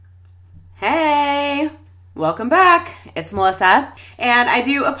Welcome back. It's Melissa, and I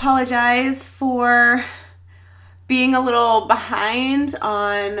do apologize for being a little behind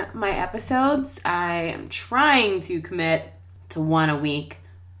on my episodes. I am trying to commit to one a week,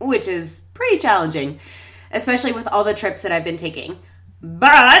 which is pretty challenging, especially with all the trips that I've been taking.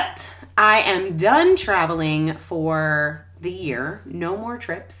 But I am done traveling for the year. No more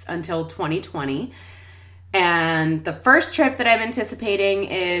trips until 2020. And the first trip that I'm anticipating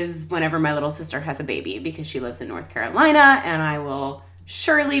is whenever my little sister has a baby, because she lives in North Carolina, and I will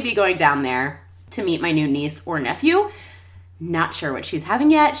surely be going down there to meet my new niece or nephew. Not sure what she's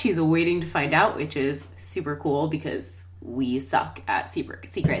having yet. She's waiting to find out, which is super cool because we suck at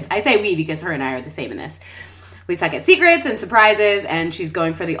secrets. I say we because her and I are the same in this. We suck at secrets and surprises, and she's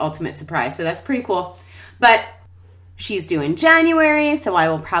going for the ultimate surprise, so that's pretty cool. But she's due in January, so I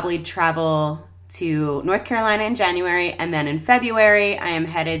will probably travel to North Carolina in January, and then in February, I am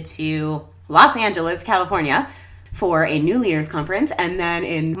headed to Los Angeles, California for a New Leaders Conference, and then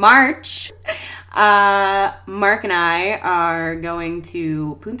in March, Mark and I are going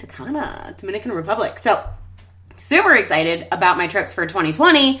to Punta Cana, Dominican Republic. So, super excited about my trips for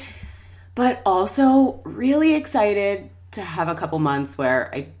 2020, but also really excited to have a couple months where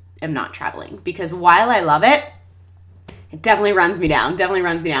I am not traveling, because while I love it, it definitely runs me down,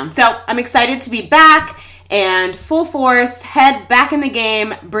 So I'm excited to be back and full force, head back in the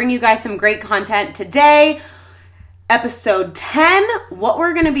game, bring you guys some great content today. Episode 10, what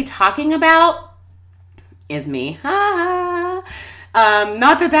we're going to be talking about is me. Not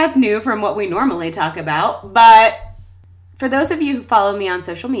that that's new from what we normally talk about, but for those of you who follow me on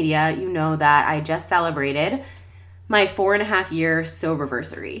social media, you know that I just celebrated my 4.5-year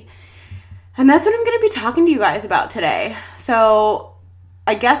soberversary. And that's what I'm going to be talking to you guys about today. So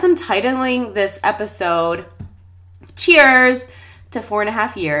I guess I'm titling this episode, Cheers to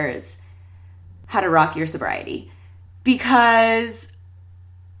 4.5 years, How to Rock Your Sobriety. Because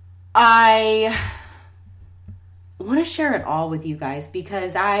I want to share it all with you guys,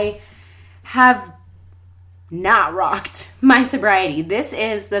 because I have not rocked my sobriety. This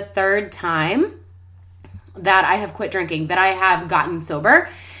is the third time that I have quit drinking, that I have gotten sober.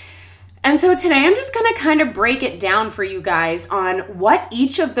 And so today I'm just going to kind of break it down for you guys on what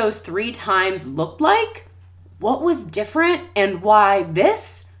each of those 3 times looked like, what was different, and why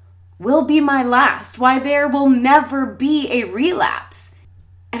this will be my last, why there will never be a relapse.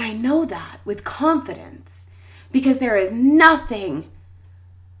 And I know that with confidence, because there is no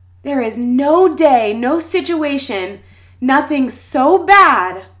day, no situation, nothing so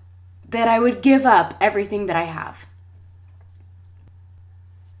bad that I would give up everything that I have.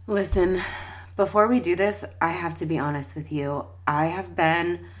 Listen, before we do this, I have to be honest with you. I have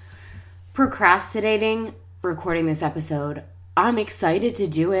been procrastinating recording this episode. I'm excited to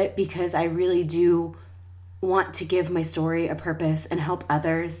do it because I really do want to give my story a purpose and help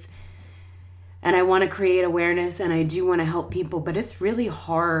others. And I want to create awareness, and I do want to help people, but it's really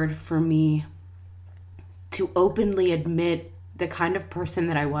hard for me to openly admit the kind of person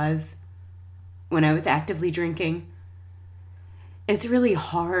that I was when I was actively drinking. It's really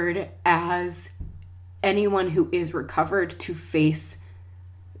hard as anyone who is recovered to face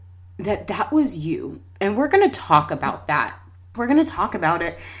that was you. And we're going to talk about that. We're going to talk about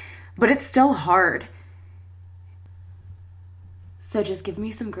it, but it's still hard. So just give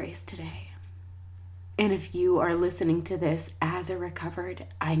me some grace today. And if you are listening to this as a recovered,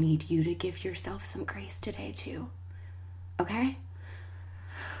 I need you to give yourself some grace today too. Okay?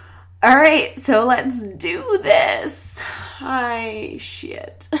 All right, so let's do this.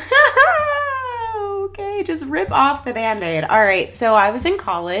 Shit. Okay, just rip off the Band-Aid. All right, so I was in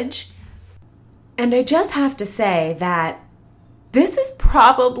college, and I just have to say that this is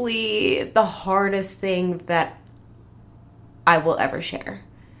probably the hardest thing that I will ever share.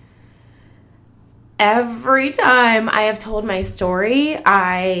 Every time I have told my story,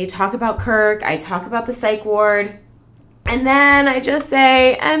 I talk about Kirk, I talk about the psych ward, and then I just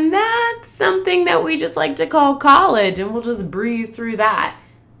say, and that's something that we just like to call college, and we'll just breeze through that.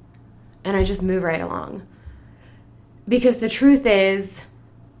 And I just move right along. Because the truth is,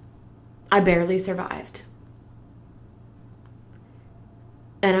 I barely survived.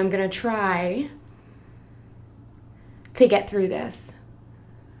 And I'm going to try to get through this.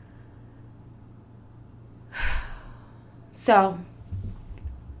 So,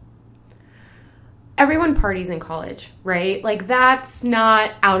 everyone parties in college, right? Like, that's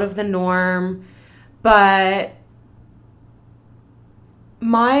not out of the norm, but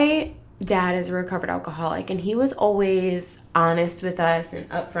my dad is a recovered alcoholic, and he was always honest with us and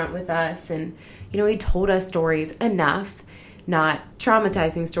upfront with us, and, you know, he told us stories enough, not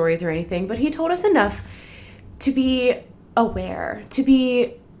traumatizing stories or anything, but he told us enough to be aware, to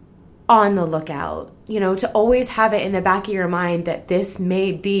be on the lookout, to always have it in the back of your mind that this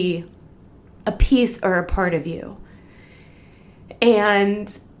may be a piece or a part of you.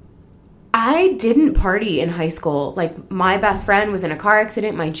 And I didn't party in high school. Like, my best friend was in a car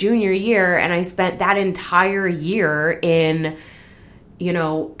accident my junior year, and I spent that entire year in,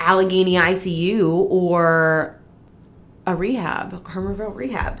 Allegheny ICU or a rehab, Hermerville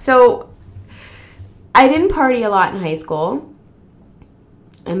rehab. So I didn't party a lot in high school.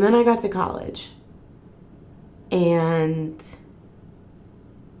 And then I got to college. And,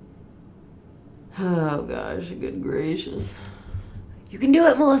 oh gosh, good gracious. You can do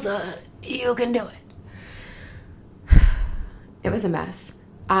it, Melissa. You can do it. It was a mess.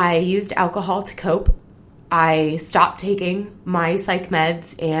 I used alcohol to cope. I stopped taking my psych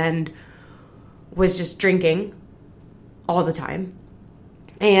meds and was just drinking all the time.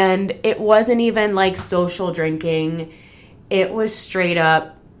 And it wasn't even like social drinking. It was straight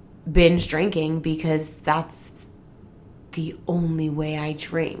up binge drinking because that's the only way I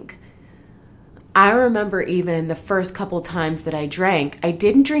drink. I remember even the first couple times that I drank, I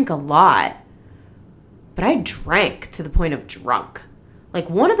didn't drink a lot, but I drank to the point of drunk. Like,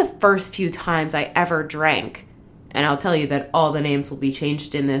 one of the first few times I ever drank, and I'll tell you that all the names will be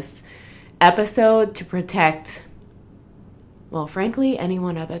changed in this episode to protect, well, frankly,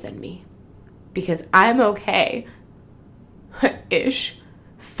 anyone other than me. Because I'm okay, ish,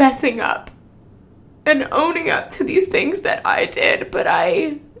 fessing up and owning up to these things that I did, but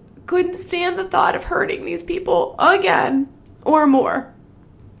I couldn't stand the thought of hurting these people again or more.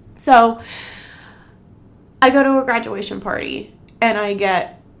 So I go to a graduation party and I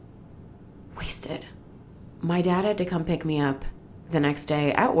get wasted. My dad had to come pick me up the next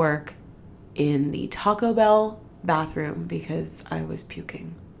day at work in the Taco Bell bathroom because I was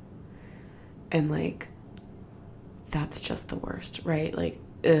puking. And like, that's just the worst, right? Like,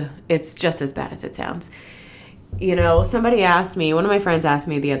 it's just as bad as it sounds. Somebody asked me, one of my friends asked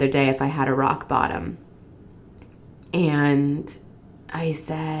me the other day if I had a rock bottom. And I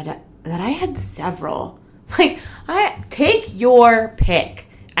said that I had several. Like, take your pick.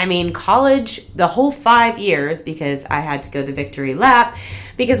 I mean, college, the whole 5 years, because I had to go the victory lap.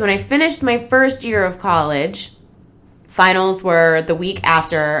 Because when I finished my first year of college, finals were the week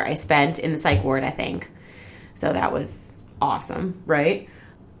after I spent in the psych ward, I think. So that was awesome, right?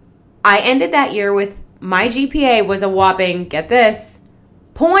 I ended that year with, my GPA was a whopping, get this,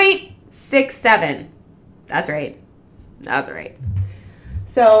 0.67. That's right.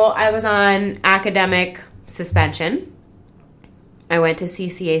 So I was on academic suspension. I went to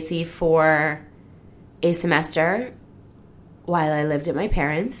CCAC for a semester while I lived at my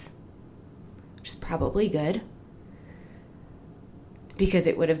parents', which is probably good because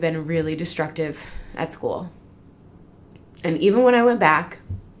it would have been really destructive at school. And even when I went back,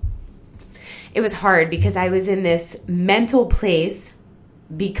 it was hard because I was in this mental place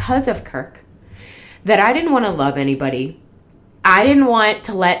because of Kirk that I didn't want to love anybody. I didn't want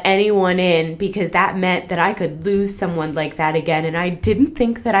to let anyone in because that meant that I could lose someone like that again, and I didn't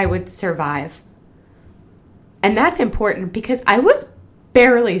think that I would survive. And that's important because I was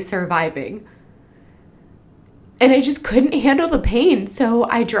barely surviving. And I just couldn't handle the pain, so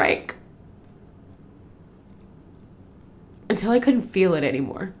I drank. Until I couldn't feel it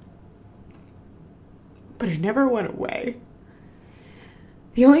anymore. But it never went away.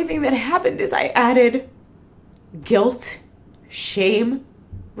 The only thing that happened is I added guilt, shame,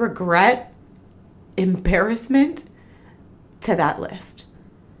 regret, embarrassment to that list.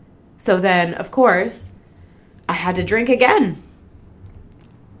 So then, of course, I had to drink again.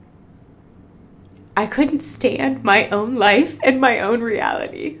 I couldn't stand my own life and my own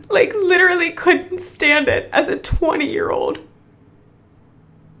reality. Like, literally couldn't stand it as a 20-year-old.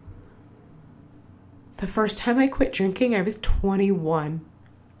 The first time I quit drinking, I was 21.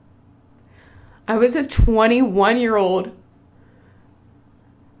 I was a 21-year-old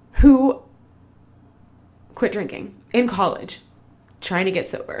who quit drinking in college, trying to get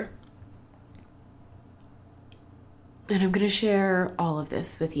sober. And I'm going to share all of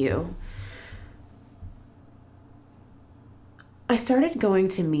this with you. I started going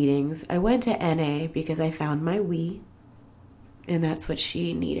to meetings. I went to NA because I found my Wii, and that's what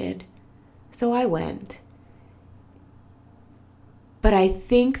she needed. So I went. But I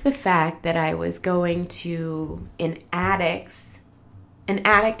think the fact that I was going to an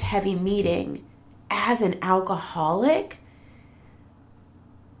addict-heavy meeting as an alcoholic,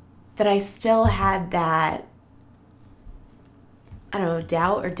 that I still had that, I don't know,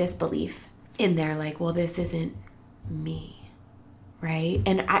 doubt or disbelief in there. Like, well, this isn't me. right?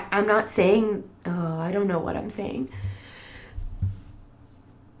 And I'm not saying, I don't know what I'm saying.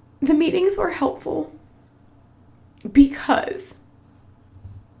 The meetings were helpful because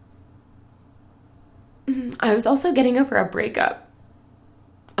I was also getting over a breakup.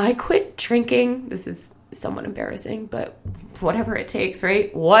 I quit drinking. This is somewhat embarrassing, but whatever it takes,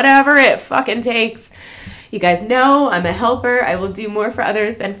 right? Whatever it fucking takes. You guys know I'm a helper. I will do more for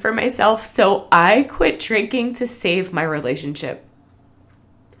others than for myself. So I quit drinking to save my relationship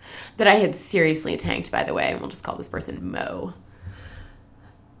that I had seriously tanked, by the way. And we'll just call this person Mo.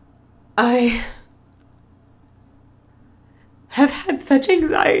 I have had such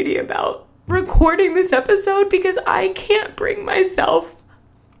anxiety about recording this episode because I can't bring myself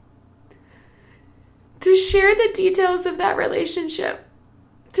to share the details of that relationship,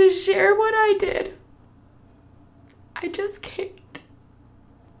 to share what I did. I just can't.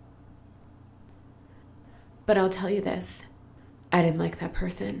 But I'll tell you this. I didn't like that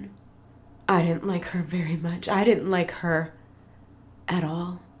person. I didn't like her very much. I didn't like her at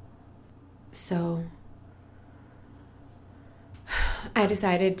all. So I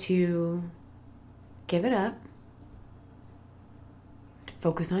decided to give it up, to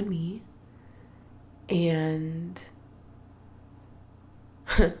focus on me. And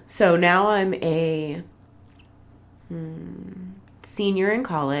so now I'm a senior in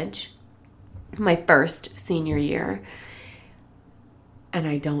college, my first senior year, and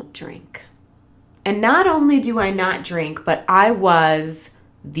I don't drink. And not only do I not drink, but I was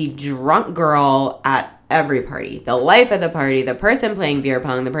the drunk girl at every party, the life of the party, the person playing beer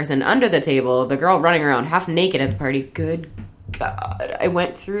pong, the person under the table, the girl running around half naked at the party. Good God. I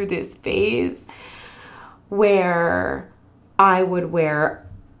went through this phase where I would wear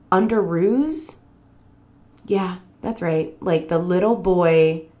underoos. Yeah, that's right. Like the little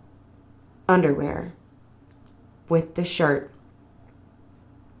boy underwear with the shirt.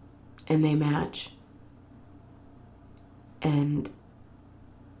 And they match. And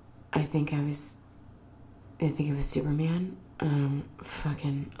I think it was Superman.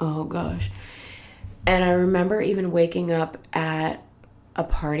 Oh gosh. And I remember even waking up at a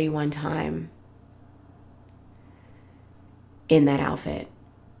party one time in that outfit.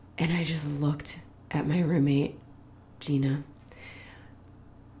 And I just looked at my roommate, Gina.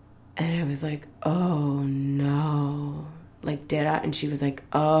 And I was like, oh no. Like, did I? And she was like,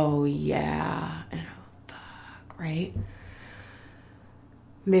 oh yeah. And fuck, right?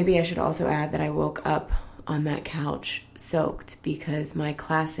 Maybe I should also add that I woke up on that couch soaked because my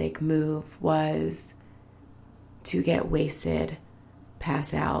classic move was to get wasted,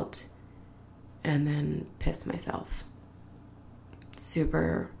 pass out, and then piss myself.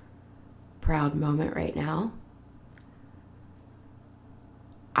 Super proud moment right now.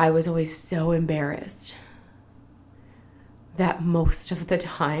 I was always so embarrassed that most of the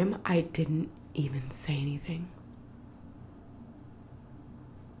time I didn't even say anything.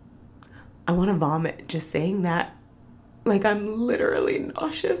 I want to vomit just saying that. Like, I'm literally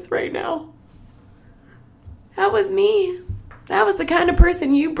nauseous right now. That was me. That was the kind of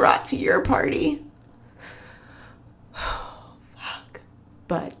person you brought to your party. Oh, fuck.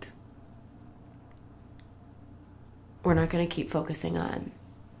 But we're not going to keep focusing on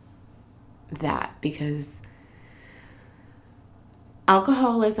that because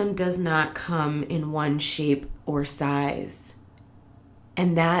alcoholism does not come in one shape or size.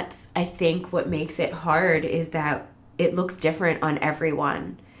 And that's, I think, what makes it hard is that it looks different on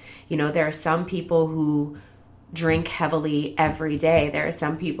everyone. You know, there are some people who drink heavily every day. There are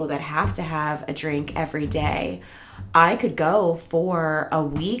some people that have to have a drink every day. I could go for a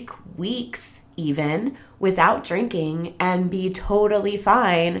week, weeks even, without drinking and be totally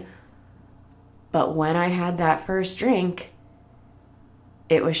fine. But when I had that first drink,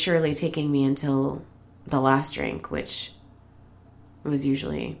 it was surely taking me until the last drink, which was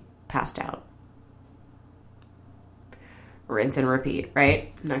usually passed out. Rinse and repeat,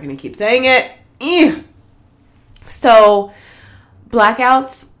 right? I'm not going to keep saying it. Ew. So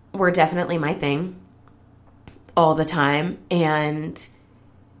blackouts were definitely my thing all the time. And,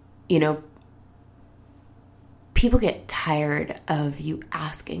 you know, people get tired of you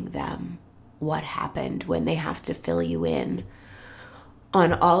asking them what happened when they have to fill you in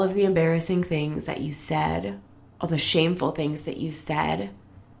on all of the embarrassing things that you said, all the shameful things that you said,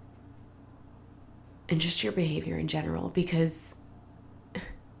 and just your behavior in general, because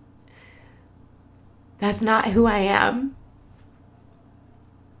that's not who I am.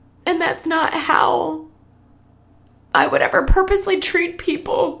 And that's not how I would ever purposely treat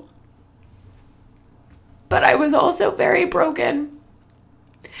people. But I was also very broken.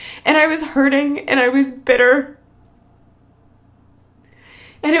 And I was hurting and I was bitter.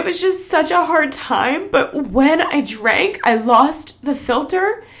 And it was just such a hard time. But when I drank, I lost the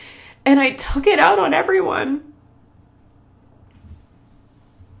filter and I took it out on everyone.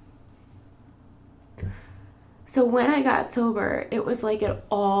 So when I got sober, it was like it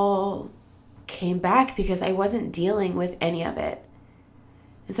all came back because I wasn't dealing with any of it.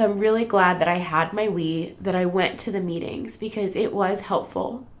 And so I'm really glad that I had my we, that I went to the meetings, because it was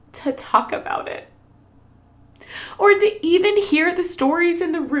helpful to talk about it. Or to even hear the stories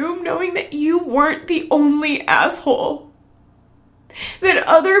in the room, knowing that you weren't the only asshole. That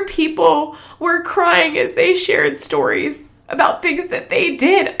other people were crying as they shared stories about things that they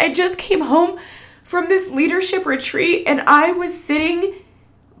did. I just came home from this leadership retreat and I was sitting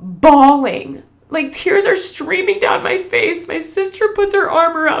bawling. Like, tears are streaming down my face. My sister puts her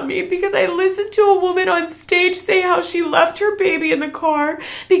arm around me because I listened to a woman on stage say how she left her baby in the car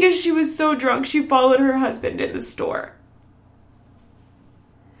because she was so drunk she followed her husband in the store.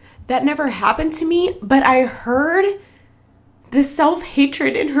 That never happened to me, but I heard the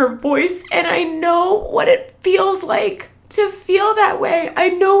self-hatred in her voice, and I know what it feels like to feel that way. I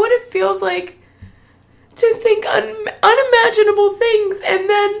know what it feels like to think unimaginable things, and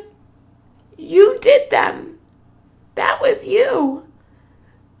then you did them. That was you.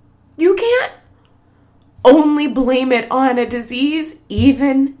 You can't only blame it on a disease,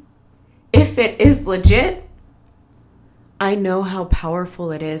 even if it is legit. I know how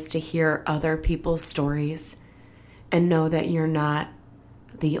powerful it is to hear other people's stories and know that you're not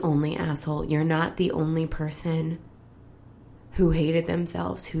the only asshole. You're not the only person who hated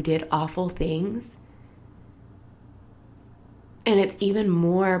themselves, who did awful things. And it's even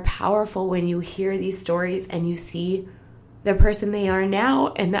more powerful when you hear these stories and you see the person they are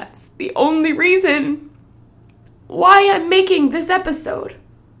now. And that's the only reason why I'm making this episode.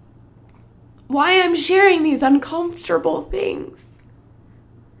 Why I'm sharing these uncomfortable things.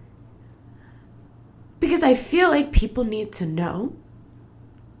 Because I feel like people need to know.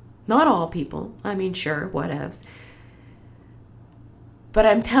 Not all people. I mean, sure, whatevs. But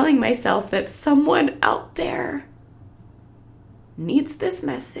I'm telling myself that someone out there needs this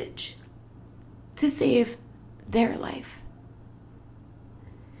message to save their life.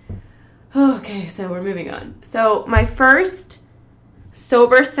 Okay, so we're moving on. So my first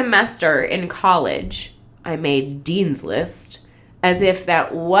sober semester in college, I made Dean's List, as if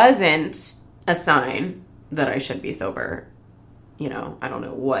that wasn't a sign that I should be sober. You know, I don't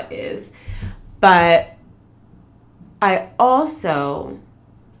know what is. But I also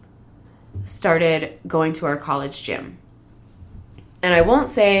started going to our college gym. And I won't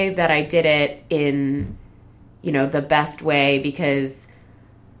say that I did it in, the best way because,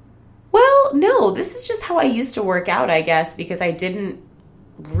 well, no, this is just how I used to work out, I guess, because I didn't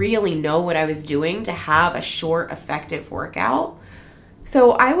really know what I was doing to have a short, effective workout.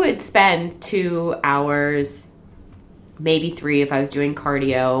 So I would spend 2 hours, maybe 3 if I was doing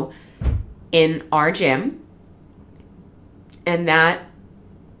cardio, in our gym. And that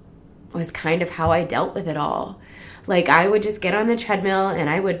was kind of how I dealt with it all. Like, I would just get on the treadmill and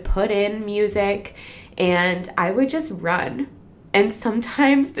I would put in music and I would just run. And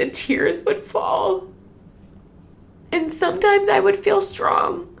sometimes the tears would fall. And sometimes I would feel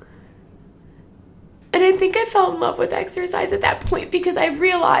strong. And I think I fell in love with exercise at that point because I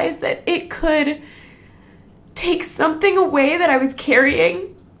realized that it could take something away that I was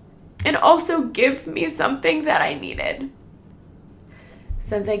carrying and also give me something that I needed.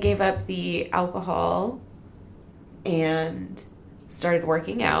 Since I gave up the alcohol and started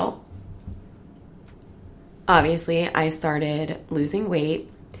working out, obviously I started losing weight.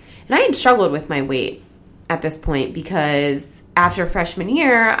 And I had struggled with my weight at this point because after freshman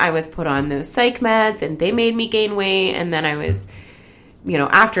year, I was put on those psych meds and they made me gain weight. And then I was,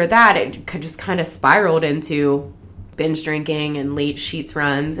 after that, it just kind of spiraled into binge drinking and late sheets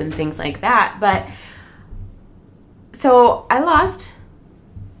runs and things like that. But so I lost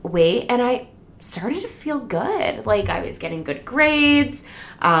weight and I started to feel good. Like, I was getting good grades.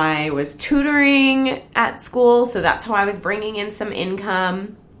 I was tutoring at school, so that's how I was bringing in some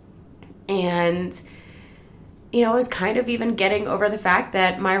income. And, I was kind of even getting over the fact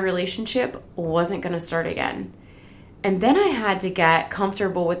that my relationship wasn't going to start again. And then I had to get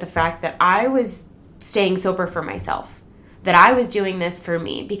comfortable with the fact that I was staying sober for myself, that I was doing this for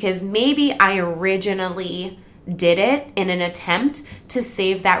me, because maybe I originally did it in an attempt to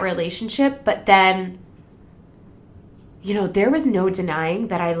save that relationship, but then, there was no denying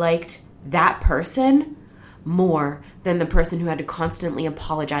that I liked that person more than the person who had to constantly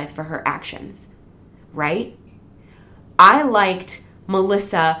apologize for her actions, right? I liked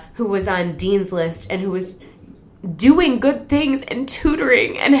Melissa, who was on Dean's List and who was doing good things and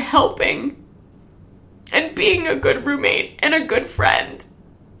tutoring and helping and being a good roommate and a good friend,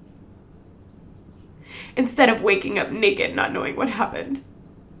 instead of waking up naked not knowing what happened.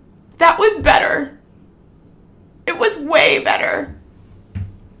 That was better. It was way better.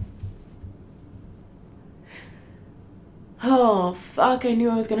 Oh, fuck, I knew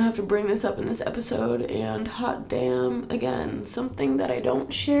I was going to have to bring this up in this episode, and hot damn, again, something that I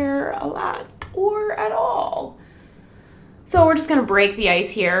don't share a lot or at all. So we're just going to break the ice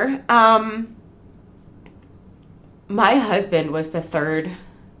here. My husband was the third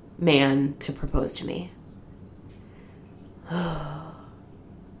man to propose to me.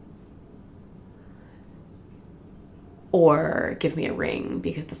 Or give me a ring,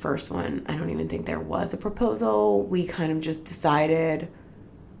 because the first one, I don't even think there was a proposal. We kind of just decided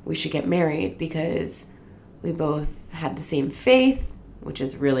we should get married because we both had the same faith, which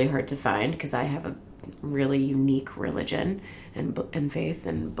is really hard to find because I have a really unique religion and faith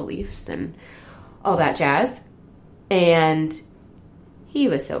and beliefs and all that jazz. And he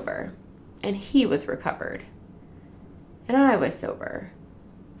was sober and he was recovered. And I was sober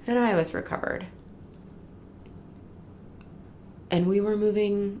and I was recovered. And we were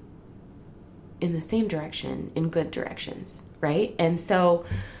moving in the same direction, in good directions, right? And so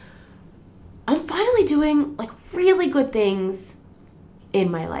I'm finally doing like really good things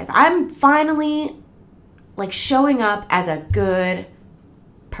in my life. I'm finally like showing up as a good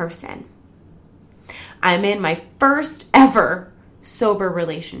person. I'm in my first ever sober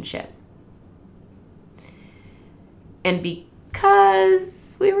relationship. And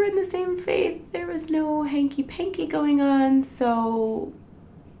because we were in the same faith, there was no hanky-panky going on, so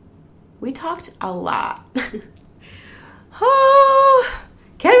we talked a lot. Oh,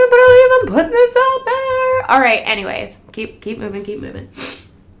 can't even believe I'm putting this out there. All right, anyways, keep moving.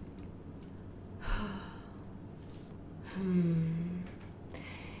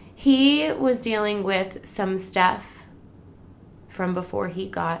 He was dealing with some stuff from before he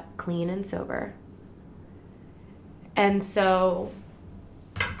got clean and sober. And so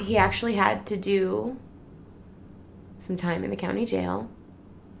he actually had to do some time in the county jail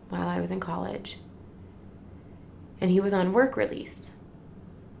while I was in college. And he was on work release.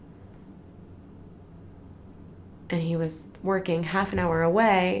 And he was working half an hour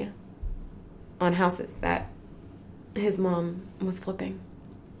away on houses that his mom was flipping.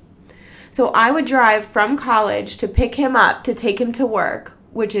 So I would drive from college to pick him up to take him to work,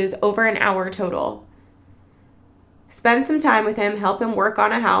 which is over an hour total. Spend some time with him, help him work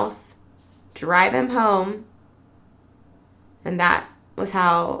on a house, drive him home. And that was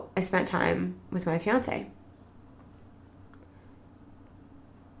how I spent time with my fiance.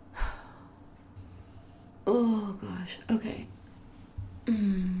 Oh, gosh. Okay.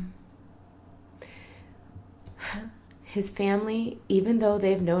 His family, even though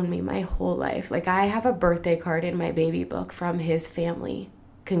they've known me my whole life, like I have a birthday card in my baby book from his family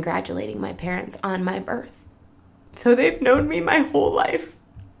congratulating my parents on my birth. So they've known me my whole life.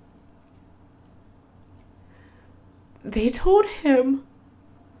 They told him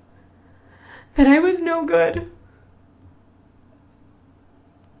that I was no good.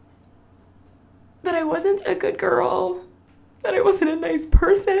 That I wasn't a good girl. That I wasn't a nice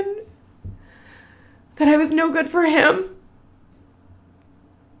person. That I was no good for him.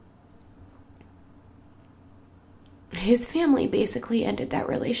 His family basically ended that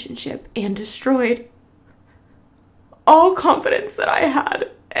relationship and destroyed all confidence that I had.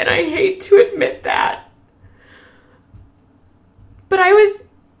 And I hate to admit that. But I was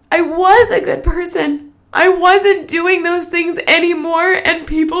a good person. I wasn't doing those things anymore, and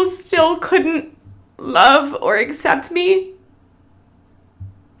people still couldn't love or accept me.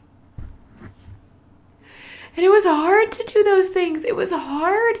 And it was hard to do those things. It was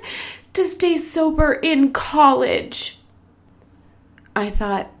hard to stay sober in college. I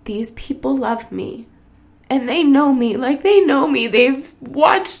thought, these people love me. And they know me. Like, they know me. They've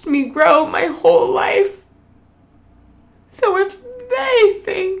watched me grow my whole life. So if they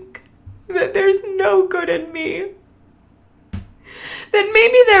think that there's no good in me, then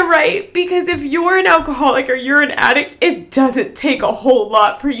maybe they're right. Because if you're an alcoholic or you're an addict, it doesn't take a whole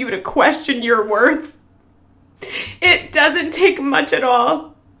lot for you to question your worth. It doesn't take much at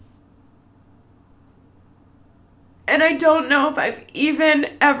all. And I don't know if I've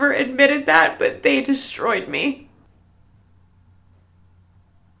even ever admitted that, but they destroyed me.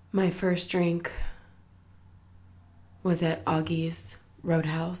 My first drink was at Augie's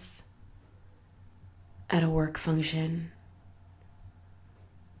Roadhouse at a work function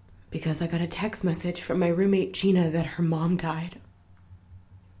because I got a text message from my roommate Gina that her mom died.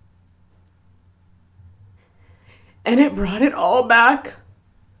 And it brought it all back.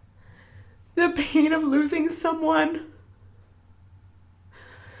 The pain of losing someone.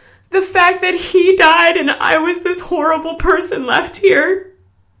 The fact that he died and I was this horrible person left here.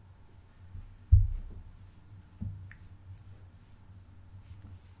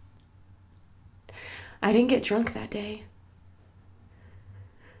 I didn't get drunk that day.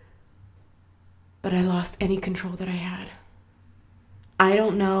 But I lost any control that I had. I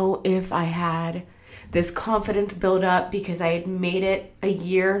don't know if I had this confidence build up because I had made it a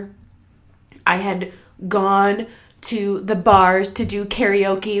year. I had gone to the bars to do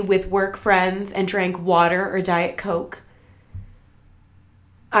karaoke with work friends and drank water or Diet Coke.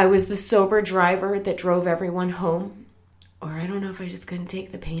 I was the sober driver that drove everyone home. Or I don't know if I just couldn't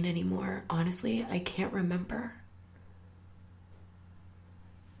take the pain anymore. Honestly, I can't remember.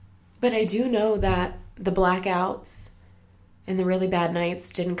 But I do know that the blackouts and the really bad nights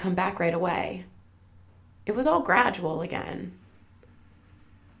didn't come back right away. It was all gradual again.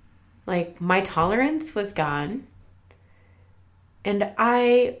 Like, my tolerance was gone. And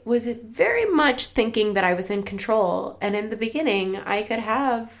I was very much thinking that I was in control. And in the beginning, I could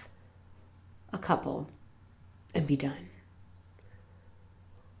have a couple and be done.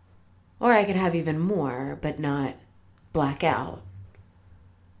 Or I could have even more, but not black out.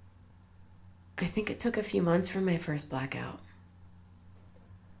 I think it took a few months for my first blackout.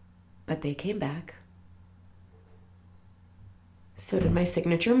 But they came back. So did my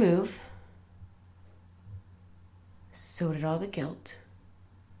signature move. So did all the guilt.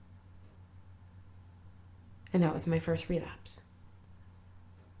 And that was my first relapse.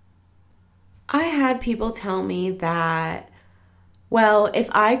 I had people tell me that, well, if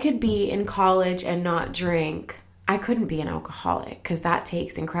I could be in college and not drink, I couldn't be an alcoholic because that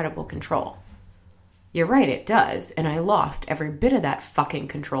takes incredible control. You're right, it does. And I lost every bit of that fucking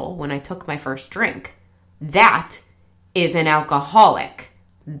control when I took my first drink. That is an alcoholic.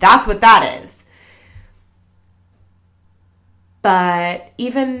 That's what that is. But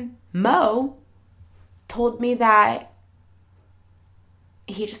even Mo told me that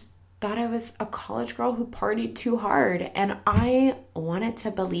he just thought I was a college girl who partied too hard. And I wanted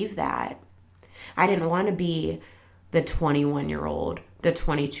to believe that. I didn't want to be the 21-year-old, the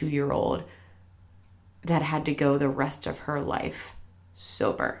 22-year-old that had to go the rest of her life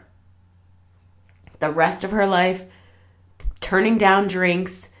sober. The rest of her life turning down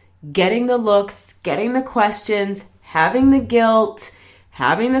drinks, getting the looks, getting the questions, having the guilt,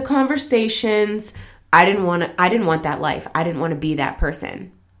 having the conversations. I didn't want that life. I didn't want to be that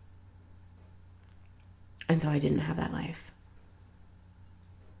person. And so I didn't have that life.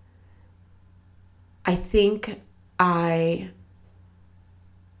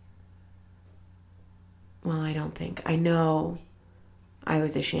 I know I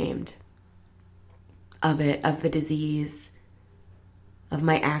was ashamed of it, of the disease, of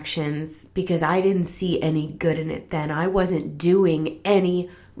my actions, because I didn't see any good in it then. I wasn't doing any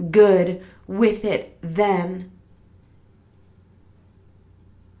good with it then.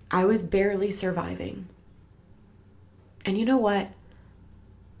 I was barely surviving. And you know what?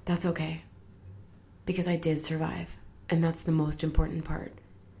 That's okay. Because I did survive. And that's the most important part.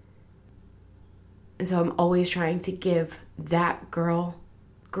 And so I'm always trying to give that girl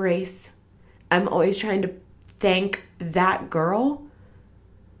grace. I'm always trying to thank that girl.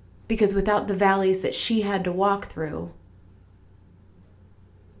 Because without the valleys that she had to walk through,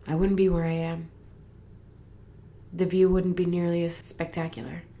 I wouldn't be where I am. The view wouldn't be nearly as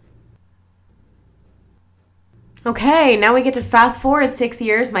spectacular. Okay, now we get to fast forward 6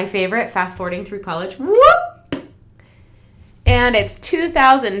 years. My favorite, fast forwarding through college. Whoop! And it's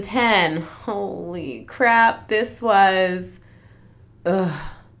 2010. Holy crap. This was the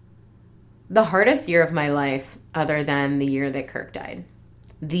hardest year of my life other than the year that Kirk died.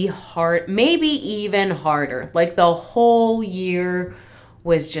 Maybe even harder. Like the whole year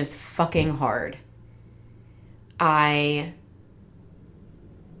was just fucking hard. I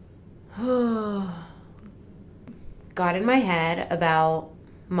got in my head about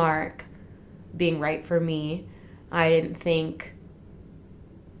Mark being right for me. I didn't think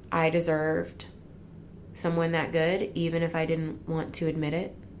I deserved someone that good, even if I didn't want to admit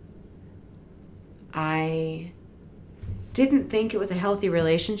it. I didn't think it was a healthy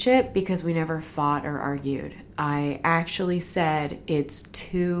relationship because we never fought or argued. I actually said it's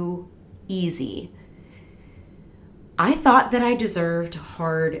too easy. I thought that I deserved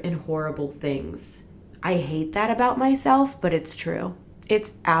hard and horrible things. I hate that about myself, but it's true.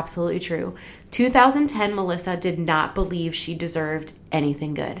 It's absolutely true. 2010, Melissa did not believe she deserved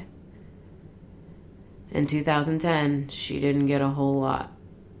anything good. In 2010, she didn't get a whole lot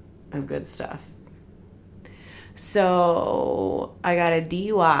of good stuff. So I got a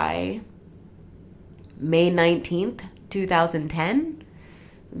DUI May 19th, 2010,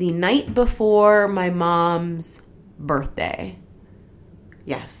 the night before my mom's birthday.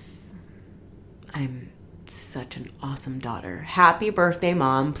 Yes, I'm such an awesome daughter. Happy birthday,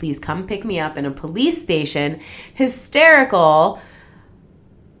 Mom. Please come pick me up in a police station. Hysterical.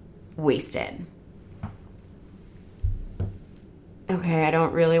 Wasted. Okay, I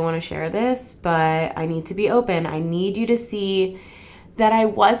don't really want to share this, but I need to be open. I need you to see that I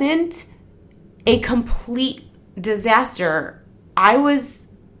wasn't a complete disaster. I was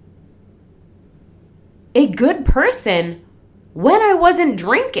a good person when I wasn't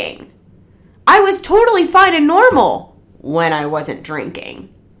drinking. I was totally fine and normal when I wasn't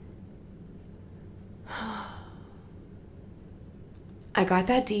drinking. I got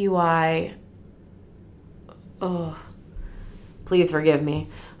that DUI. Oh, please forgive me.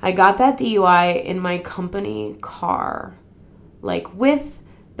 I got that DUI in my company car, like with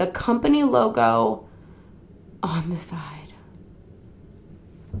the company logo on the side.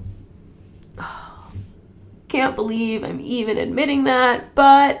 Oh, can't believe I'm even admitting that,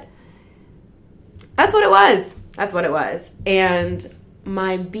 but that's what it was. That's what it was. And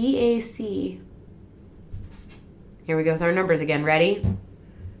my BAC, here we go with our numbers again. Ready?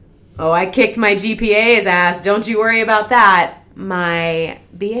 Oh, I kicked my GPA's ass. Don't you worry about that. My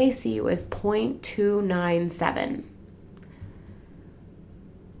BAC was 0.297.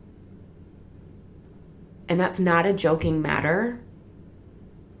 And that's not a joking matter.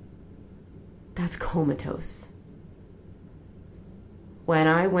 That's comatose. When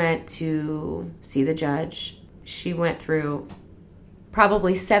I went to see the judge, she went through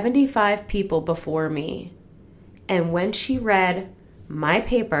probably 75 people before me. And when she read my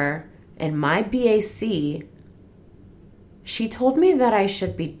paper and my BAC, she told me that I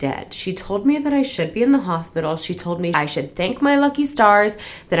should be dead. She told me that I should be in the hospital. She told me I should thank my lucky stars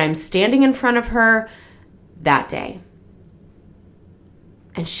that I'm standing in front of her that day.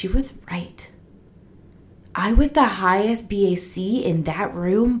 And she was right. I was the highest BAC in that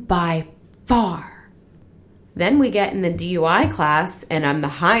room by far. Then we get in the DUI class, and I'm the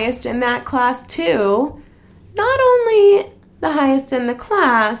highest in that class too. Not only the highest in the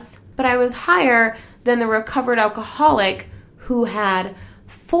class, but I was higher than the recovered alcoholic who had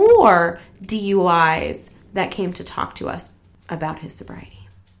 4 DUIs that came to talk to us about his sobriety.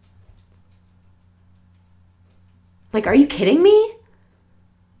 Like, are you kidding me?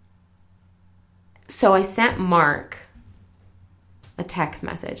 So I sent Mark a text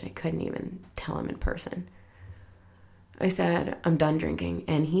message. I couldn't even tell him in person. I said, I'm done drinking.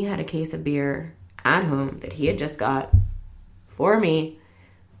 And he had a case of beer at home that he had just got for me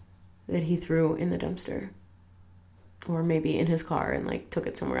that he threw in the dumpster. Or maybe in his car and like took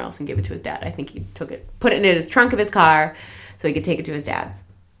it somewhere else and gave it to his dad. I think he took it, put it in his trunk of his car so he could take it to his dad's.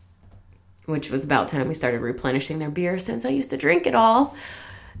 Which was about time we started replenishing their beer since I used to drink it all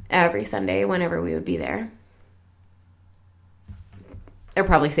every Sunday whenever we would be there. They're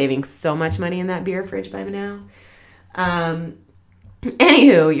probably saving so much money in that beer fridge by now.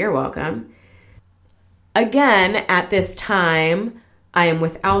 Anywho, you're welcome. Again, at this time, I am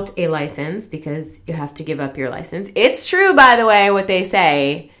without a license because you have to give up your license. It's true, by the way, what they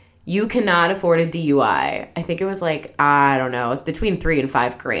say. You cannot afford a DUI. I think it was like, I don't know, it's between $3,000 and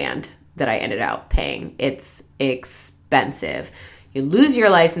 $5,000 that I ended up paying. It's expensive. You lose your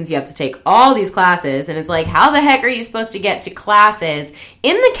license, you have to take all these classes, and it's like, how the heck are you supposed to get to classes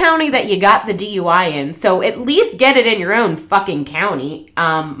in the county that you got the DUI in? So at least get it in your own fucking county.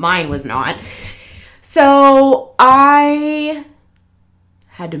 Mine was not. So I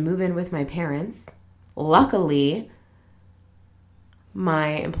had to move in with my parents. Luckily,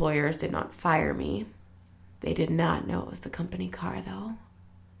 my employers did not fire me. They did not know it was the company car, though.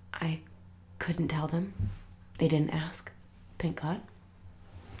 I couldn't tell them. They didn't ask. Thank God.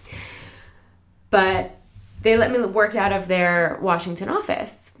 But they let me work out of their Washington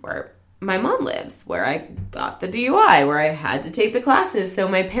office where my mom lives, where I got the DUI, where I had to take the classes. So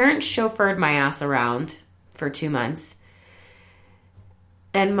my parents chauffeured my ass around for 2 months.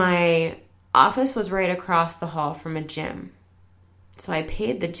 And my office was right across the hall from a gym. So I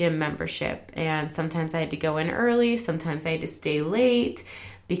paid the gym membership, and sometimes I had to go in early, sometimes I had to stay late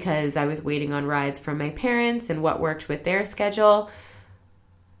because I was waiting on rides from my parents and what worked with their schedule.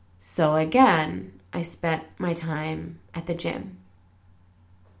 So again, I spent my time at the gym.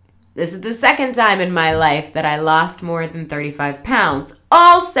 This is the second time in my life that I lost more than 35 pounds.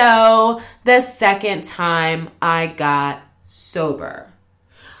 Also, the second time I got sober.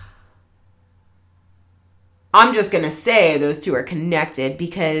 I'm just going to say those two are connected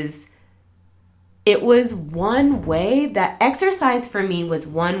because it was one way that exercise for me was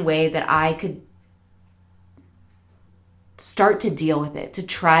one way that I could start to deal with it, to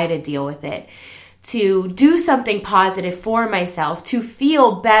try to deal with it, to do something positive for myself, to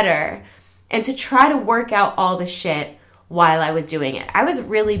feel better, and to try to work out all the shit while I was doing it. I was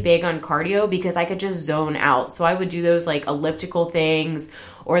really big on cardio because I could just zone out. So I would do those like elliptical things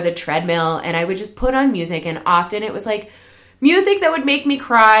or the treadmill, and I would just put on music, and often it was like music that would make me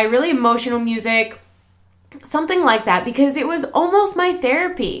cry, really emotional music, something like that, because it was almost my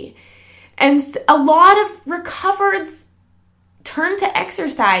therapy. And a lot of recovereds turn to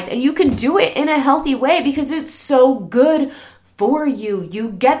exercise, and you can do it in a healthy way because it's so good for you.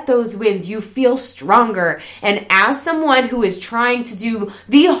 You get those wins. You feel stronger. And as someone who is trying to do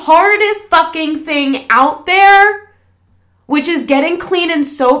the hardest fucking thing out there, which is getting clean and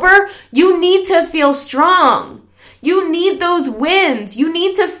sober, you need to feel strong. You need those wins. You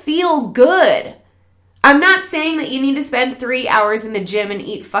need to feel good. I'm not saying that you need to spend 3 hours in the gym and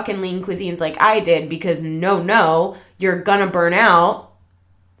eat fucking lean cuisines like I did, because no, you're gonna burn out.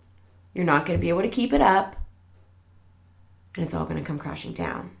 You're not gonna be able to keep it up. And it's all going to come crashing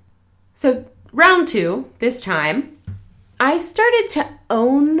down. So round 2, this time, I started to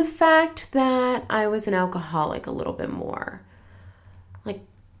own the fact that I was an alcoholic a little bit more. Like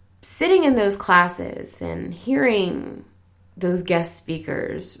sitting in those classes and hearing those guest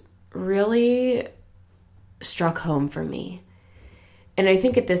speakers really struck home for me. And I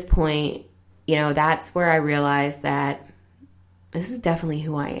think at this point, that's where I realized that this is definitely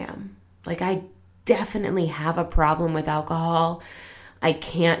who I am. Like I definitely have a problem with alcohol. I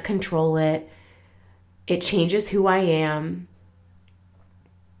can't control it. It changes who I am.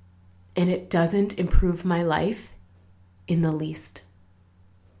 And it doesn't improve my life in the least.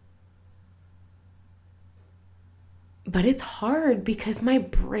 But it's hard because my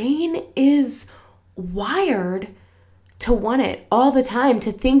brain is wired to want it all the time,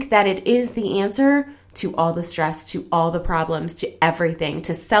 to think that it is the answer to all the stress, to all the problems, to everything,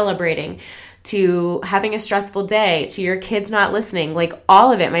 to celebrating, to having a stressful day, to your kids not listening, like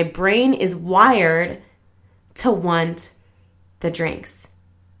all of it. My brain is wired to want the drinks.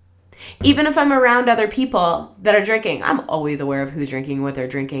 Even if I'm around other people that are drinking, I'm always aware of who's drinking, what they're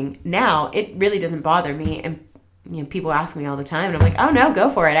drinking. Now, it really doesn't bother me. And people ask me all the time, and I'm like, oh no, go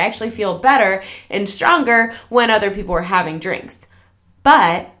for it. I actually feel better and stronger when other people are having drinks.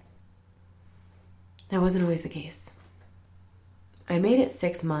 But that wasn't always the case. I made it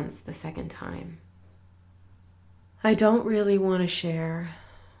 6 months the second time. I don't really want to share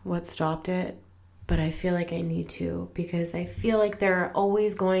what stopped it, but I feel like I need to, because I feel like there are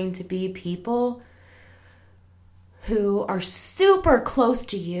always going to be people who are super close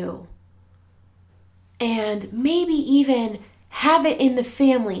to you and maybe even have it in the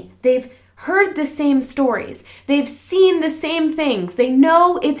family. They've heard the same stories. They've seen the same things. They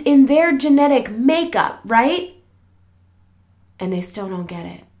know it's in their genetic makeup, right? And they still don't get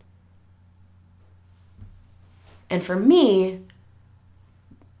it. And for me,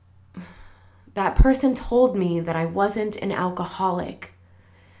 that person told me that I wasn't an alcoholic.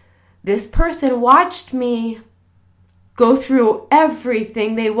 This person watched me go through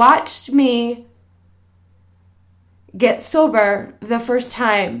everything. They watched me get sober the first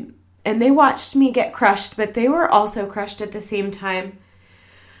time, and they watched me get crushed, but they were also crushed at the same time.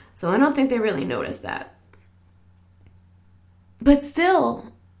 So I don't think they really noticed that. But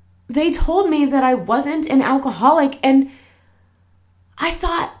still, they told me that I wasn't an alcoholic, and I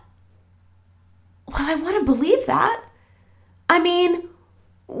thought, well, I want to believe that. I mean,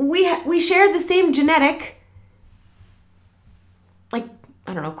 we share the same genetic, like,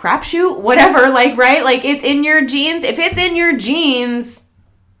 I don't know, crapshoot, whatever, like, right? Like, it's in your genes. If it's in your genes,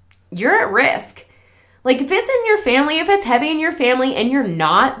 you're at risk. Like, if it's in your family, if it's heavy in your family, and you're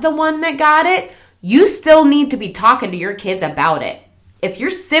not the one that got it, you still need to be talking to your kids about it. If your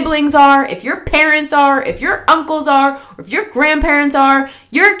siblings are, if your parents are, if your uncles are, or if your grandparents are,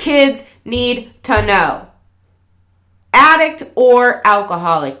 your kids need to know. Addict or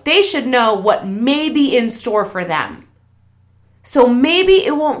alcoholic, they should know what may be in store for them. So maybe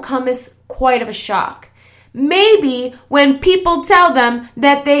it won't come as quite of a shock. Maybe when people tell them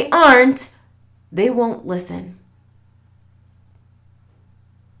that they aren't, they won't listen.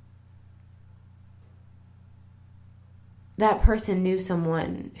 That person knew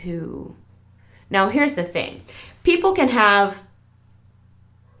someone who... Now, here's the thing. People can have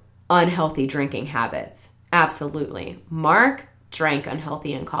unhealthy drinking habits. Absolutely. Mark drank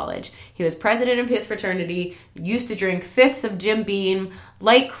unhealthy in college. He was president of his fraternity, used to drink fifths of Jim Beam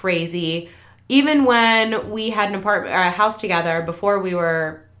like crazy. Even when we had a house together before we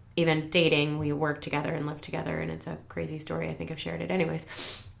were even dating, we worked together and lived together, and it's a crazy story. I think I've shared it. Anyways,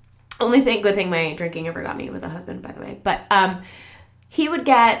 good thing my drinking ever got me was a husband, by the way. But he would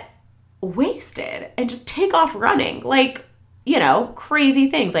get wasted and just take off running, like, you know, crazy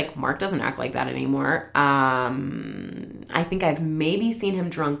things. Like, Mark doesn't act like that anymore. I think I've maybe seen him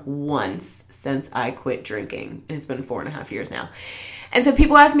drunk once since I quit drinking, and it's been 4.5 years now. And so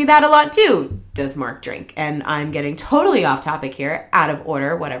people ask me that a lot too. Does Mark drink? And I'm getting totally off topic here, out of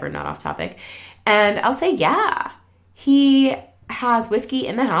order, whatever, not off topic. And I'll say, yeah, he has whiskey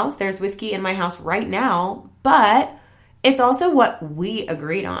in the house. There's whiskey in my house right now, but it's also what we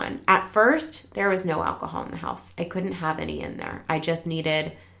agreed on. At first, there was no alcohol in the house. I couldn't have any in there. I just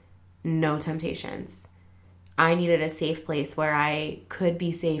needed no temptations. I needed a safe place where I could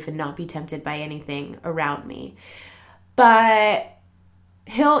be safe and not be tempted by anything around me. But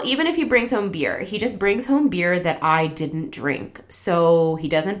even if he brings home beer, he just brings home beer that I didn't drink. So he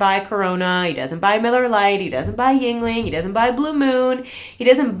doesn't buy Corona, he doesn't buy Miller Lite, he doesn't buy Yuengling, he doesn't buy Blue Moon. He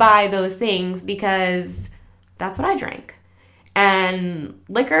doesn't buy those things because that's what I drank. And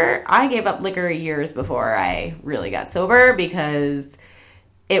liquor, I gave up liquor years before I really got sober, because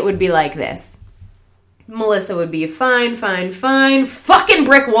it would be like this. Melissa would be fine, fucking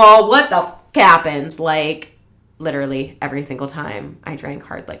brick wall, what the fuck happens? Like, literally every single time I drank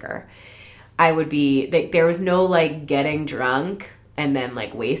hard liquor, I would be, there was no like getting drunk and then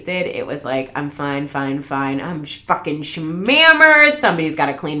like wasted. It was like, I'm fine. I'm fucking shammered. Somebody's got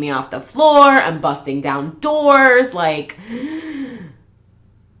to clean me off the floor. I'm busting down doors. Like,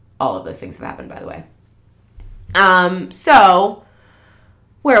 all of those things have happened, by the way. So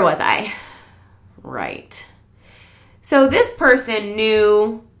where was I? Right. So this person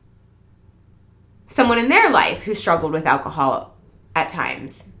knew someone in their life who struggled with alcohol at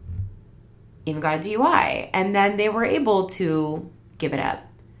times, even got a DUI, and then they were able to give it up.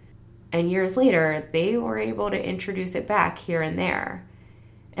 And years later, they were able to introduce it back here and there.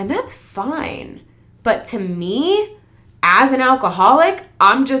 And that's fine. But to me, as an alcoholic,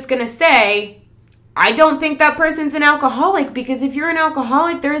 I'm just going to say, I don't think that person's an alcoholic, because if you're an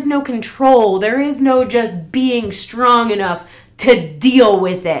alcoholic, there is no control. There is no just being strong enough to deal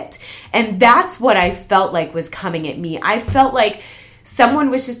with it. And that's what I felt like was coming at me. I felt like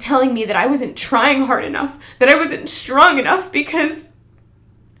someone was just telling me that I wasn't trying hard enough, that I wasn't strong enough, because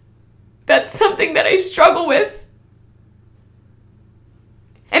that's something that I struggle with.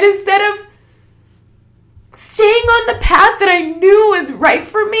 And instead of staying on the path that I knew was right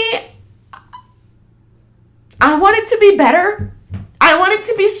for me, I wanted to be better. I wanted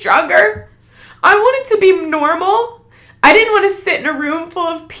to be stronger. I wanted to be normal. I didn't want to sit in a room full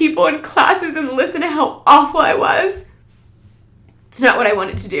of people in classes and listen to how awful I was. It's not what I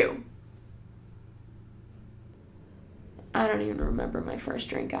wanted to do. I don't even remember my first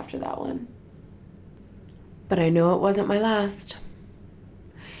drink after that one. But I know it wasn't my last.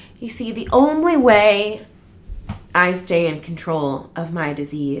 You see, the only way I stay in control of my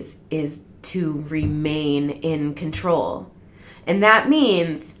disease is to remain in control. And that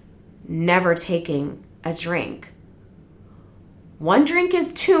means never taking a drink. One drink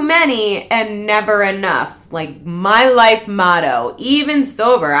is too many and never enough. Like my life motto, even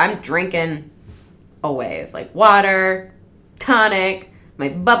sober, I'm drinking always. Like water, tonic, my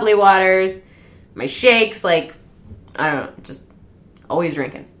bubbly waters, my shakes, like, I don't know, just always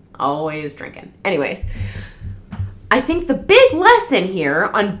drinking. Anyways, I think the big lesson here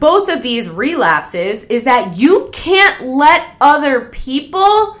on both of these relapses is that you can't let other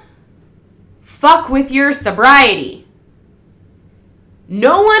people fuck with your sobriety.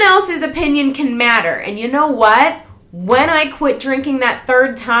 No one else's opinion can matter. And you know what? When I quit drinking that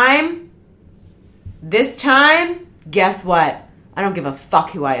third time, this time, guess what? I don't give a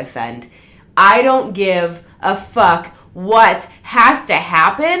fuck who I offend. I don't give a fuck what has to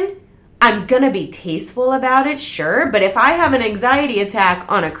happen. I'm going to be tasteful about it, sure, but if I have an anxiety attack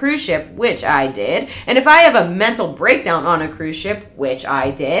on a cruise ship, which I did, and if I have a mental breakdown on a cruise ship, which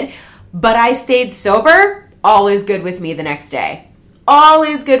I did, but I stayed sober, all is good with me the next day. All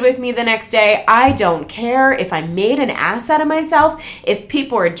is good with me the next day. I don't care if I made an ass out of myself, if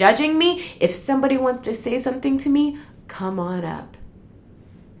people are judging me, if somebody wants to say something to me, come on up.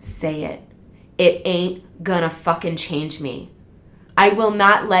 Say it. It ain't gonna fucking change me. I will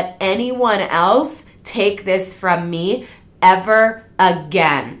not let anyone else take this from me ever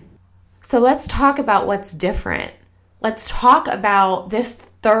again. So let's talk about what's different. Let's talk about this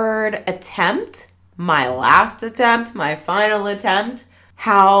third attempt, my last attempt, my final attempt,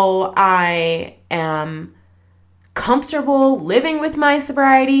 how I am comfortable living with my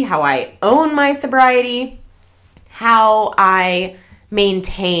sobriety, how I own my sobriety, how I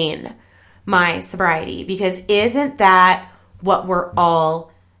maintain my sobriety, because isn't that what we're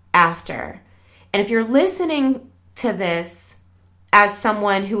all after? And if you're listening to this as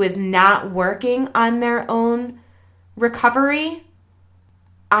someone who is not working on their own recovery,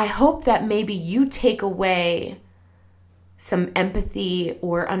 I hope that maybe you take away some empathy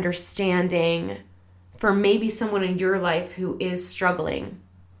or understanding for maybe someone in your life who is struggling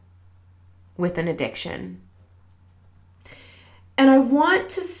with an addiction. And I want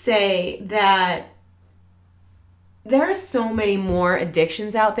to say that there are so many more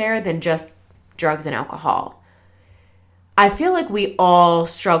addictions out there than just drugs and alcohol. I feel like we all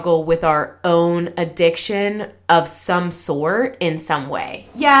struggle with our own addiction of some sort in some way.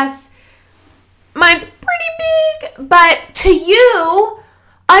 Yes, mine's pretty big, but to you,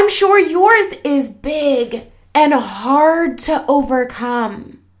 I'm sure yours is big and hard to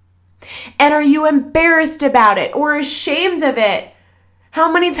overcome. And are you embarrassed about it or ashamed of it?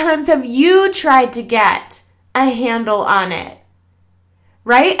 How many times have you tried to get a handle on it?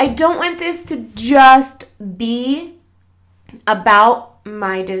 Right? I don't want this to just be about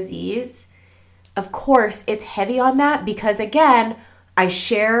my disease. Of course, it's heavy on that because, again, I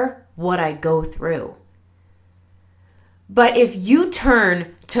share what I go through. But if you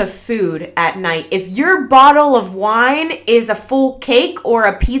turn to food at night, if your bottle of wine is a full cake or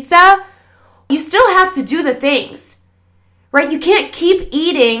a pizza, you still have to do the things, right? You can't keep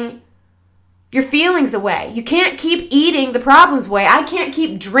eating your feelings away. You can't keep eating the problems away. I can't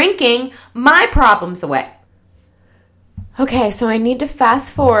keep drinking my problems away. Okay, so I need to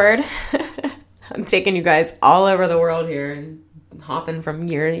fast forward. I'm taking you guys all over the world here and hopping from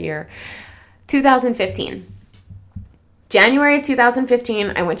year to year. 2015. January of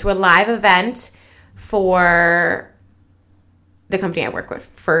 2015, I went to a live event for the company I work with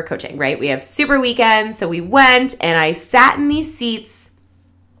for coaching, right? We have super weekends, so we went and I sat in these seats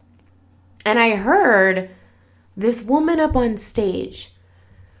and I heard this woman up on stage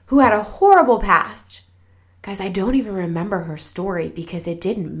who had a horrible past. Guys, I don't even remember her story because it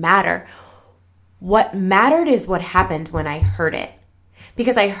didn't matter. What mattered is what happened when I heard it.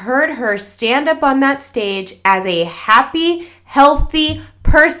 Because I heard her stand up on that stage as a happy, healthy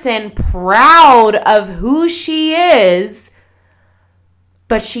person, proud of who she is,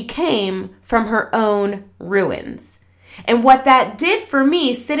 but she came from her own ruins. And what that did for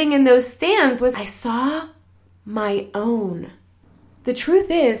me sitting in those stands was I saw my own. The truth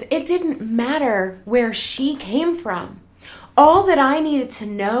is, it didn't matter where she came from. All that I needed to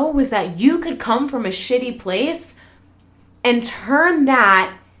know was that you could come from a shitty place and turn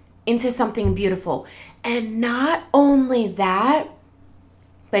that into something beautiful. And not only that,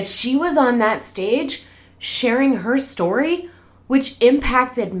 but she was on that stage sharing her story, which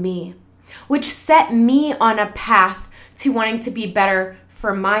impacted me, which set me on a path to wanting to be better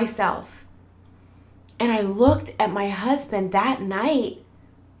for myself. And I looked at my husband that night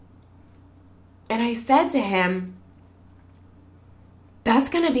and I said to him,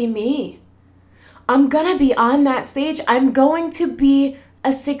 that's going to be me. I'm going to be on that stage. I'm going to be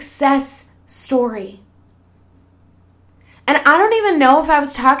a success story. And I don't even know if I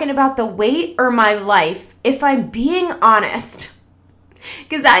was talking about the weight or my life, if I'm being honest,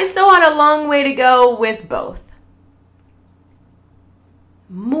 because I still had a long way to go with both.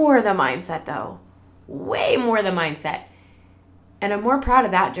 More the mindset, though. Way more the mindset. And I'm more proud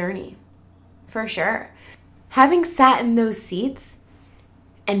of that journey, for sure. Having sat in those seats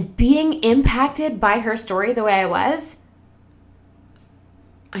and being impacted by her story the way I was,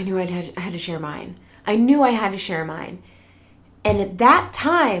 I knew I had to share mine. I knew I had to share mine. And at that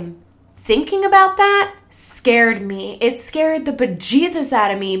time, thinking about that scared me. It scared the bejesus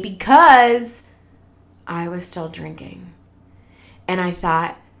out of me because I was still drinking. And I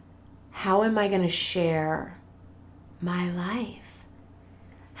thought, how am I going to share my life?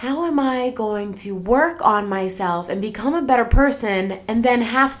 How am I going to work on myself and become a better person and then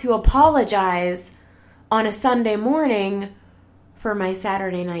have to apologize on a Sunday morning for my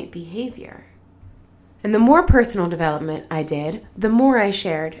Saturday night behavior? And the more personal development I did, the more I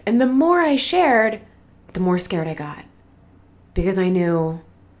shared. And the more I shared, the more scared I got. Because I knew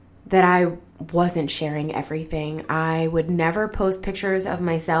that I wasn't sharing everything. I would never post pictures of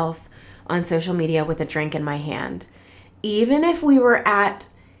myself on social media with a drink in my hand. Even if we were at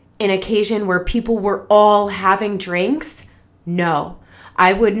an occasion where people were all having drinks, no,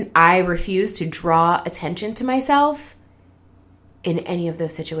 I wouldn't. I refuse to draw attention to myself in any of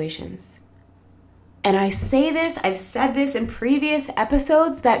those situations. And I say this, I've said this in previous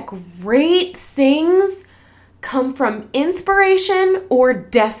episodes, that great things come from inspiration or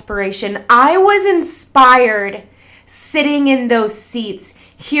desperation. I was inspired sitting in those seats,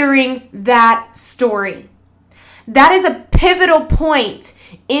 hearing that story. That is a pivotal point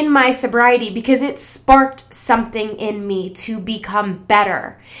in my sobriety because it sparked something in me to become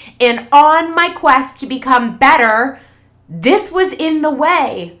better. And on my quest to become better, this was in the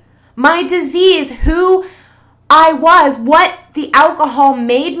way. My disease, who I was, what the alcohol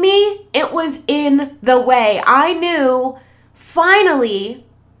made me, it was in the way. I knew, finally,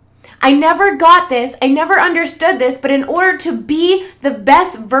 I never got this, I never understood this, but in order to be the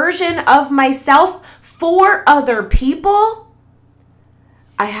best version of myself for other people,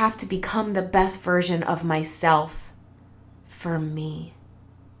 I have to become the best version of myself for me.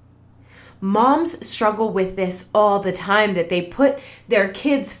 Moms struggle with this all the time, that they put their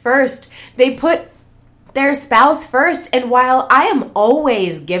kids first. They put their spouse first. And while I am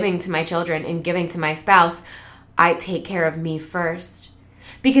always giving to my children and giving to my spouse, I take care of me first.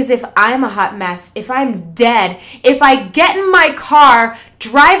 Because if I'm a hot mess, if I'm dead, if I get in my car,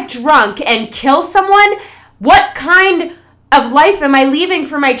 drive drunk, and kill someone, what kind of life am I leaving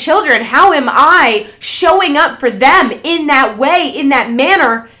for my children? How am I showing up for them in that way, in that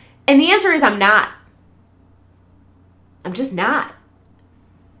manner? And the answer is I'm not. I'm just not.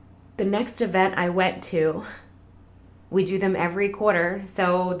 The next event I went to, we do them every quarter.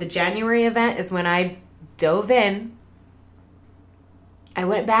 So the January event is when I dove in. I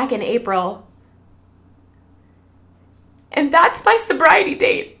went back in April. And that's my sobriety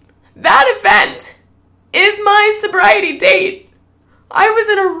date. That event is my sobriety date. I was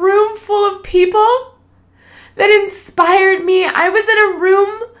in a room full of people that inspired me. I was in a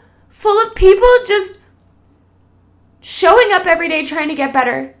room full of people just showing up every day trying to get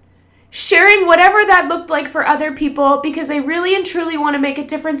better, sharing whatever that looked like for other people because they really and truly want to make a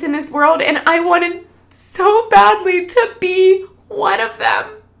difference in this world, and I wanted so badly to be one of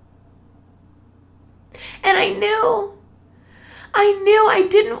them. And I knew I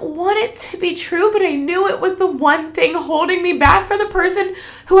didn't want it to be true, but I knew it was the one thing holding me back for the person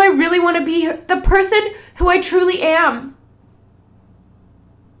who I really want to be, the person who I truly am.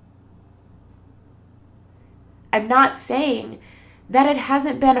 I'm not saying that it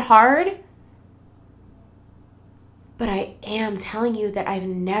hasn't been hard, but I am telling you that I've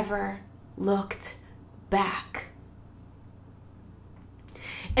never looked back.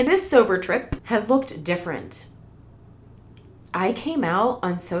 And this sober trip has looked different. I came out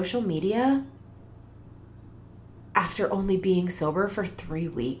on social media after only being sober for 3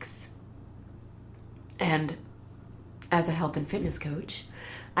 weeks. And as a health and fitness coach,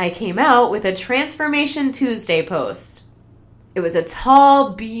 I came out with a Transformation Tuesday post. It was a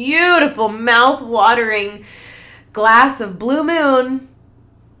tall, beautiful, mouth-watering glass of Blue Moon.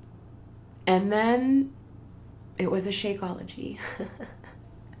 And then it was a Shakeology.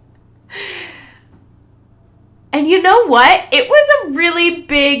 And you know what? It was a really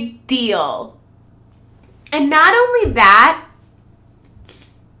big deal. And not only that,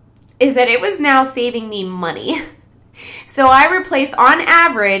 is that it was now saving me money. So I replaced, on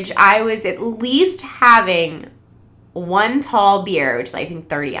average, I was at least having one tall beer, which is I think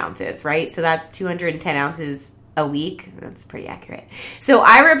 30 ounces, right? So that's 210 ounces a week. That's pretty accurate. So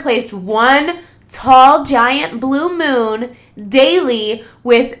I replaced one tall, giant Blue Moon daily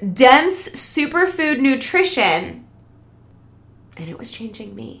with dense superfood nutrition. And it was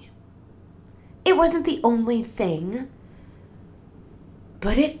changing me. It wasn't the only thing,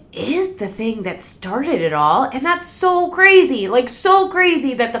 but it is the thing that started it all. And that's so crazy, like so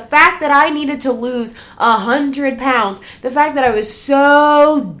crazy that the fact that I needed to lose 100 pounds, the fact that I was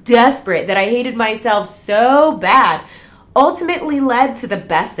so desperate, that I hated myself so bad, ultimately led to the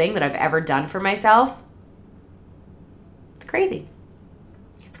best thing that I've ever done for myself. It's crazy.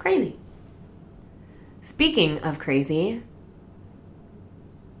 It's crazy. Speaking of crazy,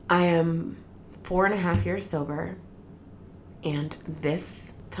 I am 4.5 years sober, and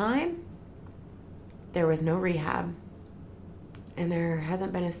this time there was no rehab, and there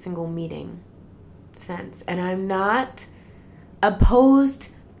hasn't been a single meeting since. And I'm not opposed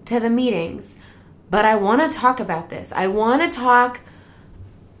to the meetings, but I want to talk about this. I want to talk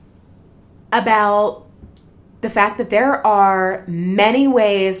about the fact that there are many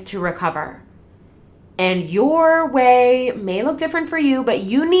ways to recover. And your way may look different for you, but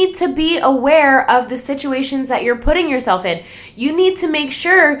you need to be aware of the situations that you're putting yourself in. You need to make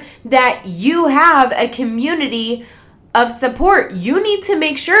sure that you have a community of support. You need to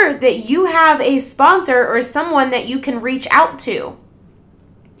make sure that you have a sponsor or someone that you can reach out to.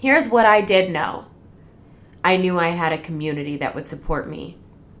 Here's what I did know. I knew I had a community that would support me.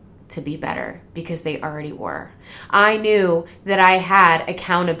 to be better because they already were. I knew that I had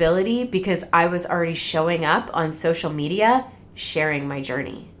accountability because I was already showing up on social media, sharing my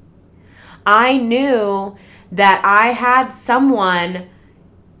journey. I knew that I had someone,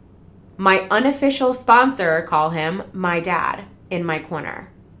 my unofficial sponsor, call him my dad, in my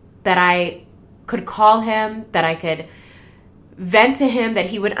corner, that I could call him, that I could vent to him, that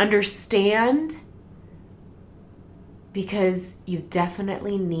he would understand, because you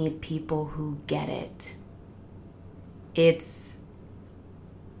definitely need people who get it. It's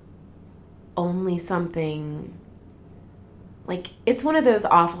only something, like, it's one of those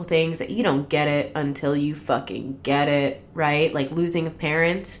awful things that you don't get it until you fucking get it, right? Like losing a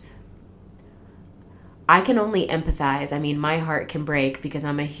parent. I can only empathize. I mean, my heart can break because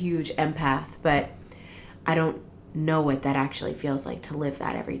I'm a huge empath, but I don't know what that actually feels like to live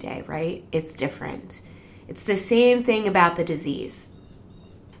that every day, right? It's different. It's the same thing about the disease.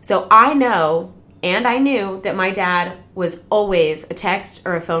 So I know, and I knew, that my dad was always a text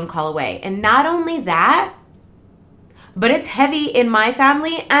or a phone call away. And not only that, but it's heavy in my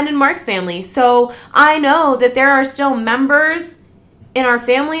family and in Mark's family. So I know that there are still members in our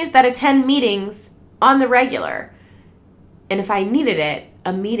families that attend meetings on the regular. And if I needed it,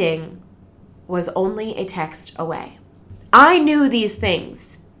 a meeting was only a text away. I knew these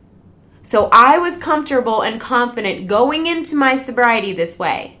things. So I was comfortable and confident going into my sobriety this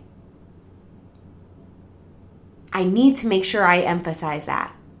way. I need to make sure I emphasize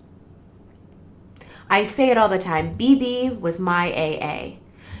that. I say it all the time. BB was my AA.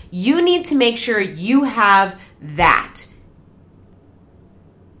 You need to make sure you have that.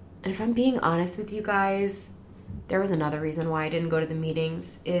 And if I'm being honest with you guys, there was another reason why I didn't go to the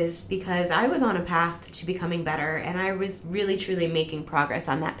meetings, is because I was on a path to becoming better, and I was really, truly making progress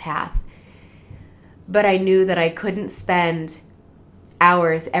on that path. But I knew that I couldn't spend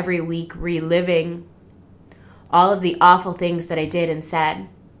hours every week reliving all of the awful things that I did and said.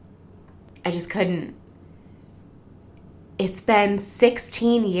 I just couldn't. It's been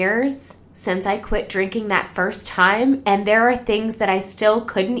 16 years since I quit drinking that first time, and there are things that I still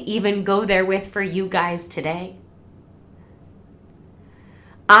couldn't even go there with for you guys today.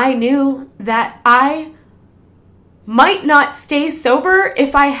 I knew that I might not stay sober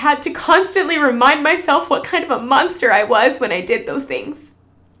if I had to constantly remind myself what kind of a monster I was when I did those things.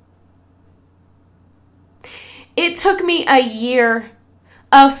 It took me a year,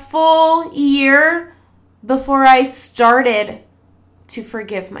 a full year, before I started to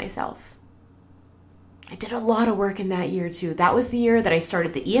forgive myself. I did a lot of work in that year too. That was the year that I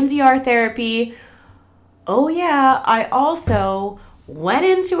started the EMDR therapy. Oh yeah, I also went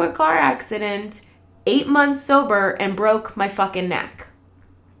into a car accident 8 months sober and broke my fucking neck.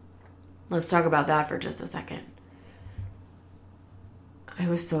 Let's talk about that for just a second. I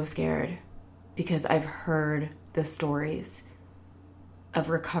was so scared because I've heard the stories of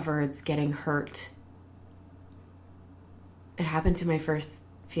recovereds getting hurt. It happened to my first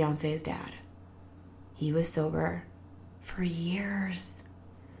fiance's dad. He was sober for years,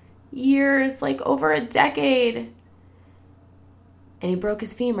 like over a decade. And he broke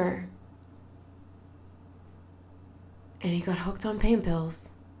his femur. And he got hooked on pain pills.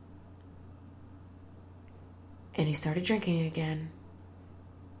 And he started drinking again.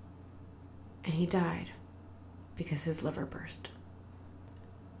 And he died because his liver burst.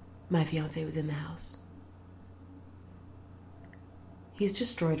 My fiance was in the house. He's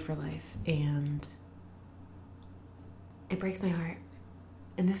destroyed for life, and it breaks my heart.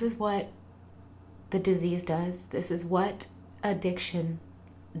 And this is what the disease does. This is what addiction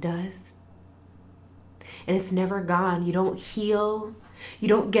does. And it's never gone. You don't heal. You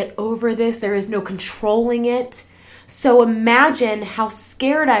don't get over this. There is no controlling it. So imagine how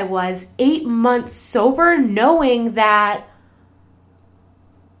scared I was 8 months sober, knowing that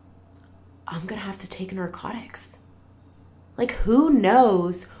I'm going to have to take narcotics. Like, who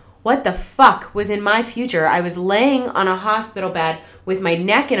knows what the fuck was in my future? I was laying on a hospital bed with my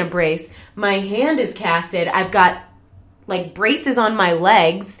neck in a brace. My hand is casted. I've got like braces on my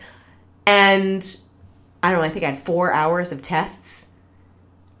legs. And I don't know, I think I had 4 hours of tests.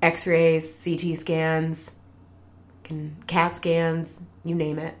 X-rays, CT scans, CAT scans, you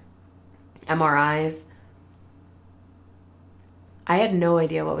name it. MRIs. I had no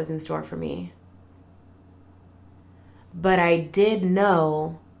idea what was in store for me. But I did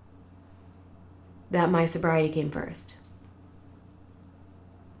know that my sobriety came first.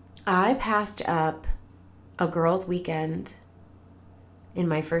 I passed up a girls' weekend in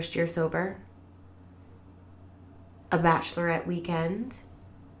my first year sober, a bachelorette weekend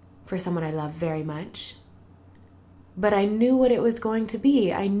for someone I love very much, But I knew what it was going to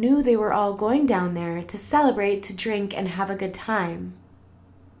be. I knew they were all going down there to celebrate, to drink, and have a good time.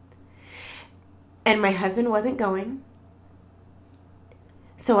 And my husband wasn't going.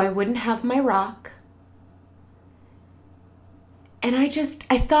 So I wouldn't have my rock. And I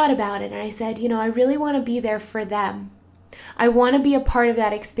thought about it and I said, I really want to be there for them. I want to be a part of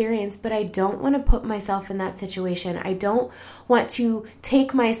that experience, but I don't want to put myself in that situation. I don't want to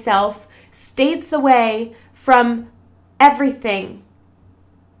take myself states away from everything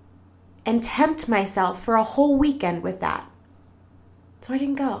and tempt myself for a whole weekend with that. So I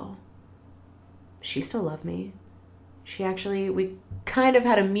didn't go. She still loved me. We kind of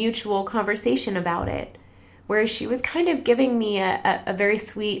had a mutual conversation about it, where she was kind of giving me a very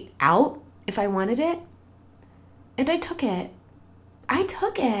sweet out if I wanted it. And I took it.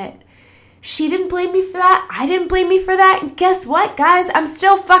 She didn't blame me for that. I didn't blame me for that. And guess what, guys? I'm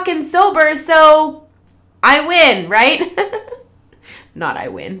still fucking sober, so I win, right? Not I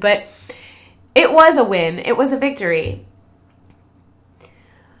win, but it was a win. It was a victory.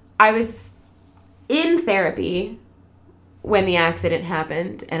 I was in therapy when the accident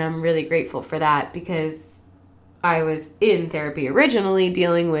happened, and I'm really grateful for that because I was in therapy originally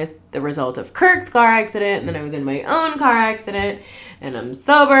dealing with the result of Kirk's car accident, and then I was in my own car accident, and I'm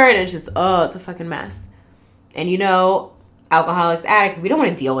sober, and it's just, it's a fucking mess. And alcoholics, addicts, we don't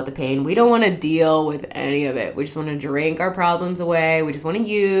want to deal with the pain. We don't want to deal with any of it. We just want to drink our problems away. We just want to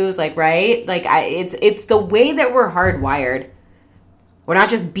use, right? It's the way that we're hardwired. We're not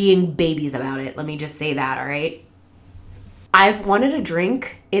just being babies about it. Let me just say that, all right? I've wanted a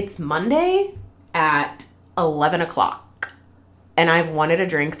drink. It's Monday at 11 o'clock. And I've wanted a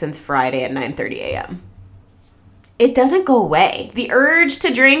drink since Friday at 9:30 a.m. It doesn't go away. The urge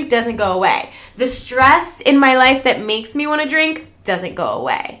to drink doesn't go away. The stress in my life that makes me want to drink doesn't go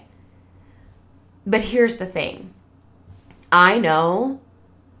away. But here's the thing. I know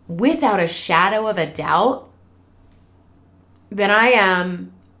without a shadow of a doubt that I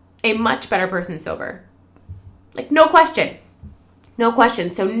am a much better person sober. No question. No question.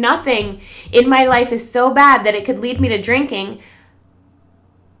 So nothing in my life is so bad that it could lead me to drinking,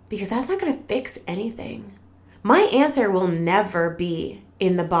 because that's not going to fix anything. My answer will never be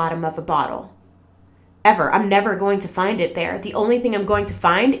in the bottom of a bottle. Ever. I'm never going to find it there. The only thing I'm going to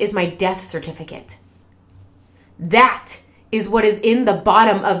find is my death certificate. That is what is in the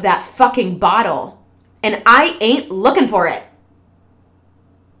bottom of that fucking bottle. And I ain't looking for it.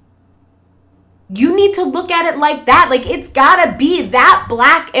 You need to look at it like that. It's gotta be that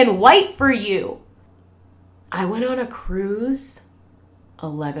black and white for you. I went on a cruise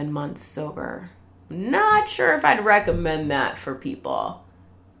 11 months sober. Not sure if I'd recommend that for people.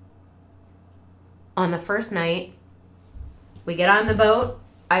 On the first night, we get on the boat.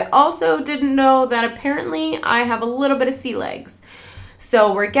 I also didn't know that apparently I have a little bit of sea legs.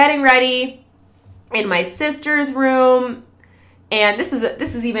 So we're getting ready in my sister's room. And this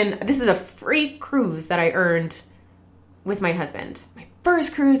is a free cruise that I earned with my husband. My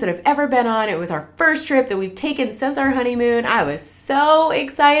first cruise that I've ever been on. It was our first trip that we've taken since our honeymoon. I was so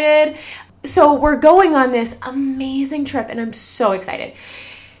excited. So we're going on this amazing trip, and I'm so excited.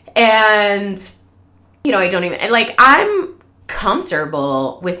 And, I'm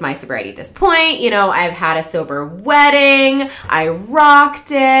comfortable with my sobriety at this point. I've had a sober wedding. I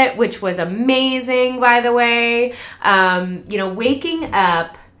rocked it, which was amazing, by the way. Waking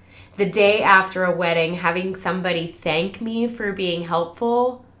up the day after a wedding, having somebody thank me for being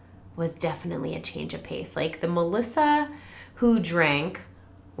helpful was definitely a change of pace. The Melissa who drank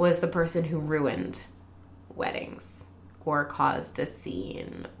was the person who ruined weddings or caused a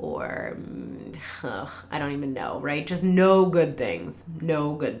scene or, I don't even know, right? Just no good things.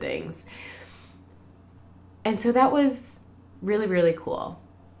 No good things. And so that was really, really cool.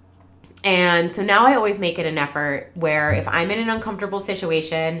 And so now I always make it an effort where if I'm in an uncomfortable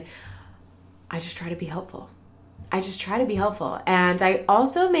situation, I just try to be helpful. And I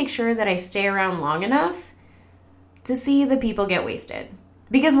also make sure that I stay around long enough to see the people get wasted.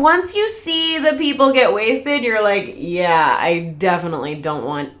 Because once you see the people get wasted, you're like, yeah, I definitely don't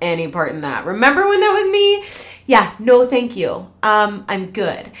want any part in that. Remember when that was me? Yeah, no thank you. I'm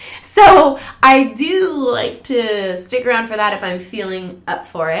good. So I do like to stick around for that if I'm feeling up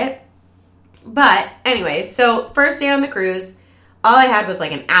for it. But anyway, so first day on the cruise, all I had was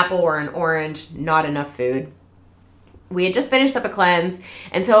an apple or an orange, not enough food. We had just finished up a cleanse,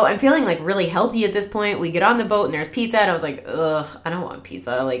 and so I'm feeling like really healthy at this point. We get on the boat and there's pizza, and I was like, ugh, I don't want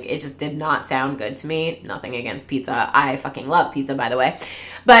pizza. Like, it just did not sound good to me. Nothing against pizza. I fucking love pizza, by the way.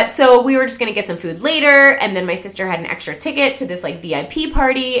 But so we were just going to get some food later, and then my sister had an extra ticket to this like VIP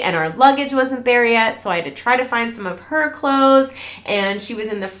party, and our luggage wasn't there yet, so I had to try to find some of her clothes, and she was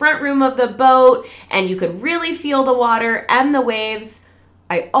in the front room of the boat, and you could really feel the water and the waves.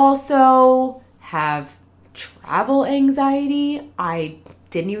 I also have travel anxiety. I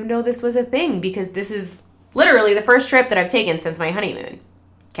didn't even know this was a thing because this is literally the first trip that I've taken since my honeymoon.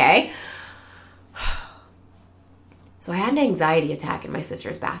 Okay? So I had an anxiety attack in my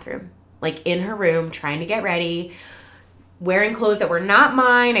sister's bathroom, like in her room, trying to get ready, wearing clothes that were not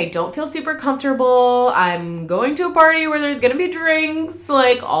mine. I don't feel super comfortable. I'm going to a party where there's going to be drinks,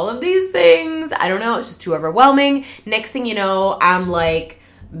 like all of these things. I don't know. It's just too overwhelming. Next thing you know, I'm like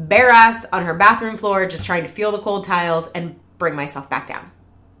bare ass on her bathroom floor, just trying to feel the cold tiles and bring myself back down.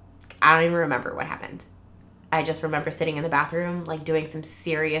 I don't even remember what happened. I just remember sitting in the bathroom, like doing some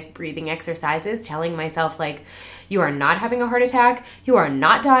serious breathing exercises, telling myself like, you are not having a heart attack. You are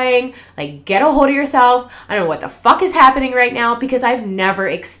not dying. Like, get a hold of yourself. I don't know what the fuck is happening right now because I've never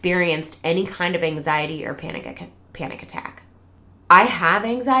experienced any kind of anxiety or panic attack. I have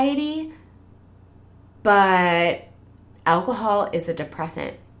anxiety, but alcohol is a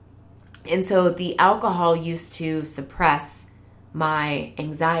depressant. And so the alcohol used to suppress my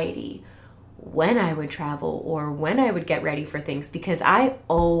anxiety when I would travel or when I would get ready for things because I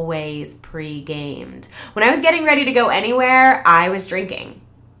always pre-gamed. When I was getting ready to go anywhere, I was drinking.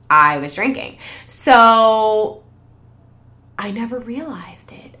 So I never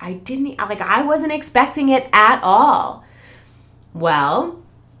realized it. I wasn't expecting it at all. Well,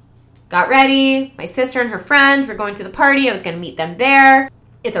 got ready. My sister and her friend were going to the party. I was going to meet them there.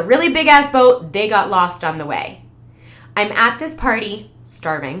 It's a really big ass boat. They got lost on the way. I'm at this party,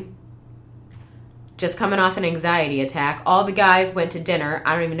 starving, just coming off an anxiety attack. All the guys went to dinner.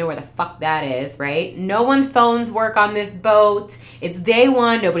 I don't even know where the fuck that is, right? No one's phones work on this boat. It's day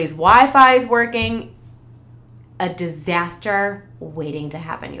one. Nobody's Wi-Fi is working. A disaster waiting to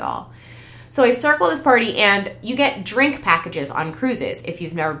happen, y'all. So I circle this party, and you get drink packages on cruises if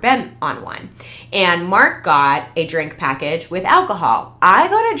you've never been on one. And Mark got a drink package with alcohol. I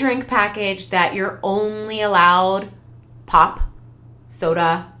got a drink package that you're only allowed pop,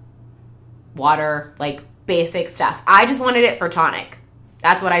 soda, water, like basic stuff. I just wanted it for tonic.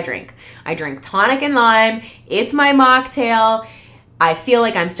 That's what I drink. I drink tonic and lime. It's my mocktail. I feel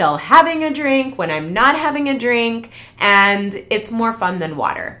like I'm still having a drink when I'm not having a drink, and it's more fun than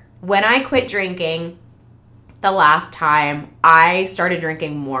water. When I quit drinking the last time, I started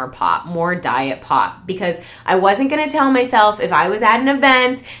drinking more pop, more diet pop, because I wasn't going to tell myself if I was at an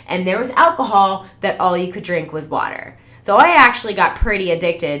event and there was alcohol that all you could drink was water. So I actually got pretty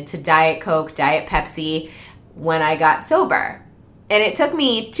addicted to Diet Coke, Diet Pepsi when I got sober. And it took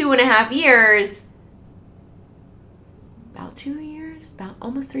me 2.5 years, about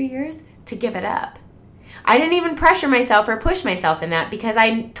almost 3 years, to give it up. I didn't even pressure myself or push myself in that because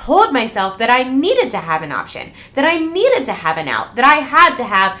I told myself that I needed to have an option, that I needed to have an out, that I had to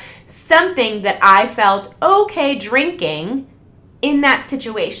have something that I felt okay drinking in that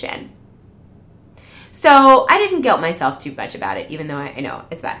situation. So I didn't guilt myself too much about it, even though I know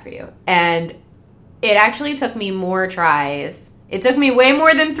it's bad for you. And it actually took me more tries. It took me way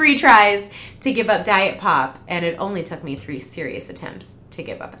more than 3 tries to give up diet pop, and it only took me 3 serious attempts to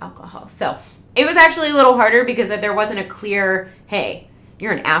give up alcohol. So it was actually a little harder because there wasn't a clear, hey,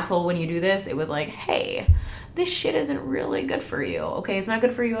 you're an asshole when you do this. It was like, hey, this shit isn't really good for you. Okay, it's not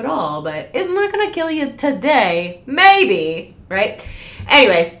good for you at all, but it's not going to kill you today. Maybe, right?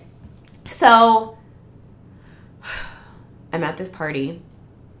 Anyways, so I'm at this party,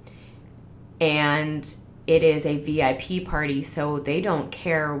 and it is a VIP party, so they don't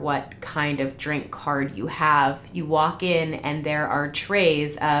care what kind of drink card you have. You walk in, and there are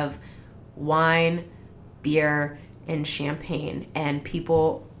trays of wine, beer, and champagne, and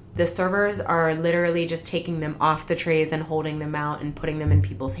the servers are literally just taking them off the trays and holding them out and putting them in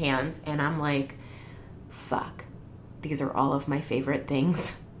people's hands, and I'm like, fuck, these are all of my favorite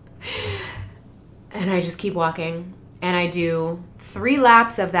things. And I just keep walking, and I do 3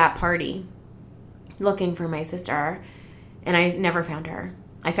 laps of that party looking for my sister, and I never found her.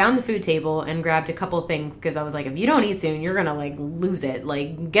 I found the food table and grabbed a couple things because I was like, if you don't eat soon, you're going to like lose it.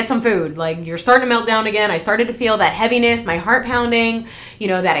 Like, get some food. Like, you're starting to melt down again. I started to feel that heaviness, my heart pounding,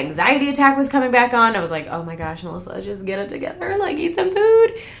 that anxiety attack was coming back on. I was like, oh my gosh, Melissa, just get it together. Like, eat some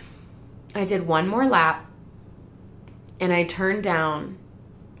food. I did 1 more lap, and I turned down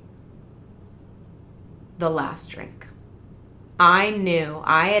the last drink. I knew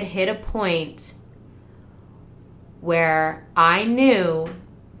I had hit a point where I knew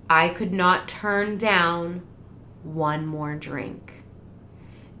I could not turn down one more drink.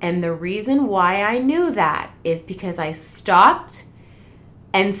 And the reason why I knew that is because I stopped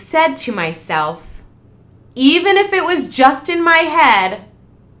and said to myself, even if it was just in my head,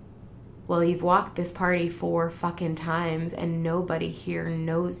 well, you've walked this party 4 fucking times and nobody here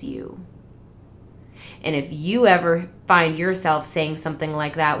knows you. And if you ever find yourself saying something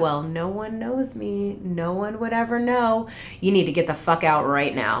like that, well, no one knows me, no one would ever know, you need to get the fuck out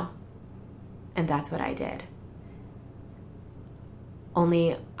right now. And that's what I did.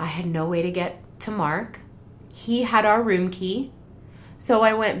 Only I had no way to get to Mark. He had our room key. So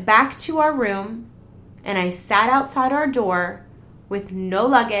I went back to our room and I sat outside our door with no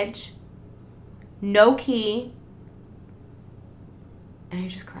luggage, no key, and I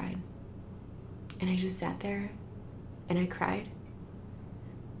just cried. And I just sat there and I cried.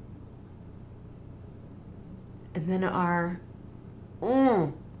 And then I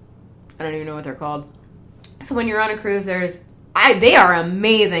don't even know what they're called. So when you're on a cruise, they are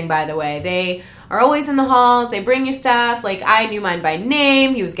amazing, by the way. They are always in the halls. They bring you stuff. Like, I knew mine by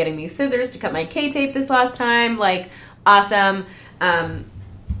name. He was getting me scissors to cut my K-tape this last time. Like, awesome.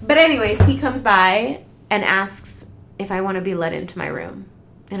 But anyways, he comes by and asks if I want to be let into my room.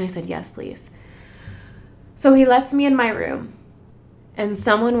 And I said, yes, please. So he lets me in my room. And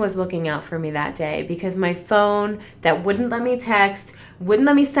someone was looking out for me that day because my phone that wouldn't let me text, wouldn't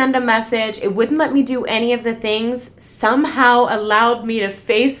let me send a message, it wouldn't let me do any of the things, somehow allowed me to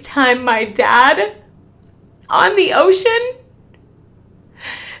FaceTime my dad on the ocean.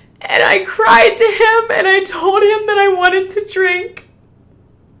 And I cried to him and I told him that I wanted to drink.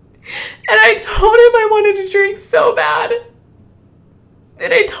 And I told him I wanted to drink so bad.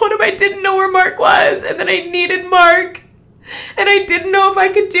 And I told him I didn't know where Mark was and that I needed Mark. And I didn't know if I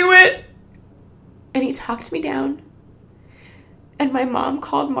could do it. And he talked me down. And my mom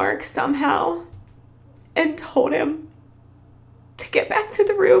called Mark somehow and told him to get back to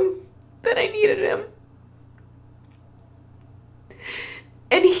the room, that I needed him.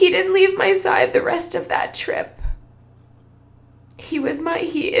 And he didn't leave my side the rest of that trip. He is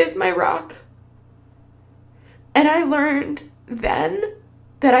my rock. And I learned then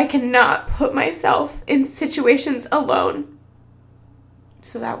that I cannot put myself in situations alone.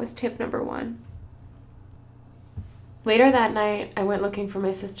 So that was tip number 1. Later that night, I went looking for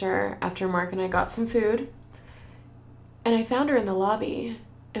my sister after Mark and I got some food. And I found her in the lobby.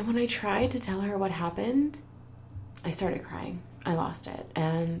 And when I tried to tell her what happened, I started crying. I lost it.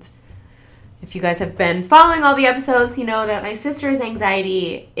 And if you guys have been following all the episodes, you know that my sister's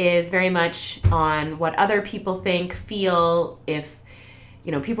anxiety is very much on what other people think, feel, if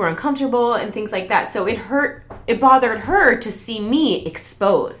people are uncomfortable and things like that. So it bothered her to see me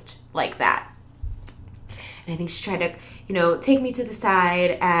exposed like that. And I think she tried to, take me to the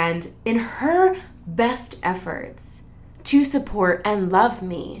side, and in her best efforts to support and love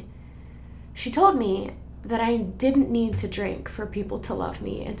me, she told me that I didn't need to drink for people to love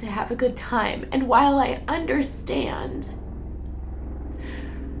me and to have a good time. And while I understand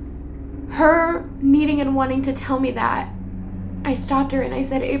her needing and wanting to tell me that, I stopped her and I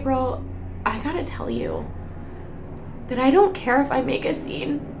said, April, I gotta tell you that I don't care if I make a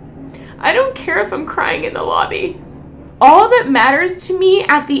scene. I don't care if I'm crying in the lobby. All that matters to me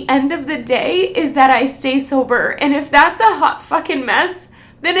at the end of the day is that I stay sober. And if that's a hot fucking mess,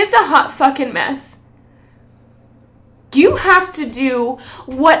 then it's a hot fucking mess. You have to do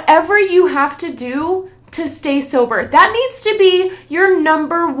whatever you have to do to stay sober. That needs to be your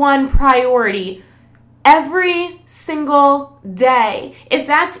number 1 priority. Every single day. If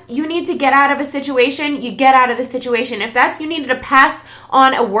that's you need to get out of a situation, you get out of the situation. If that's you needed to pass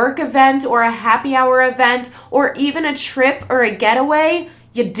on a work event or a happy hour event or even a trip or a getaway,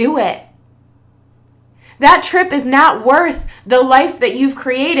 you do it. That trip is not worth the life that you've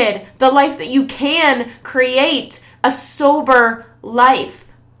created, the life that you can create, a sober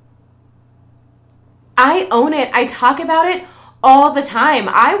life. I own it. I talk about it all the time.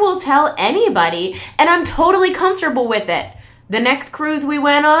 I will tell anybody, and I'm totally comfortable with it. The next cruise we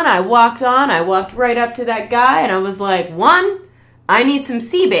went on, I walked right up to that guy, and I was like, 1, I need some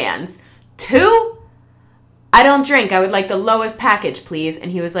C-bands. 2, I don't drink. I would like the lowest package, please.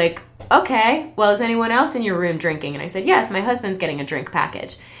 And he was like, okay, well, is anyone else in your room drinking? And I said, yes, my husband's getting a drink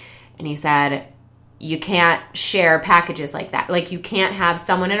package. And he said, you can't share packages like that. Like, you can't have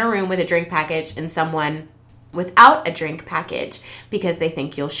someone in a room with a drink package and someone without a drink package because they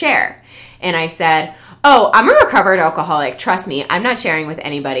think you'll share. And I said, oh, I'm a recovered alcoholic. Trust me, I'm not sharing with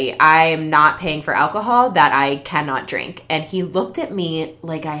anybody. I am not paying for alcohol that I cannot drink. And he looked at me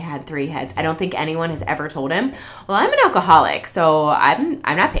like I had three heads. I don't think anyone has ever told him, well, I'm an alcoholic, so I'm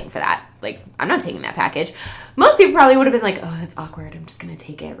not paying for that. Like, I'm not taking that package. Most people probably would have been like, oh, that's awkward. I'm just going to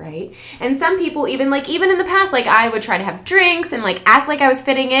take it, right? And some people even in the past, like I would try to have drinks and like act like I was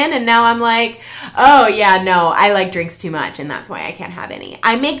fitting in. And now I'm like, oh yeah, no, I like drinks too much. And that's why I can't have any.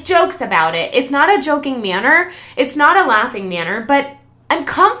 I make jokes about it. It's not a joking manner. It's not a laughing manner, but I'm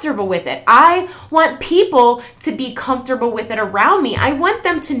comfortable with it. I want people to be comfortable with it around me. I want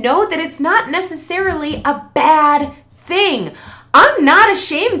them to know that it's not necessarily a bad thing. I'm not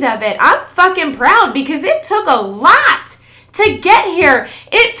ashamed of it. I'm fucking proud because it took a lot to get here.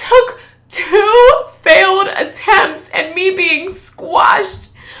 It took 2 failed attempts and me being squashed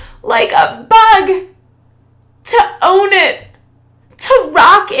like a bug to own it, to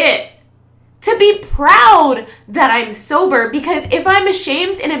rock it, to be proud that I'm sober. Because if I'm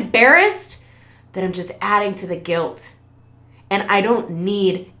ashamed and embarrassed, then I'm just adding to the guilt. And I don't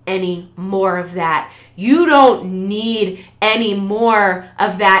need any more of that. You don't need any more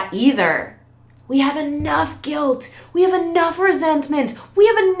of that either. We have enough guilt. We have enough resentment. We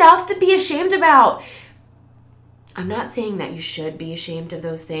have enough to be ashamed about. I'm not saying that you should be ashamed of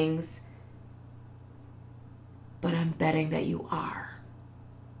those things, but I'm betting that you are.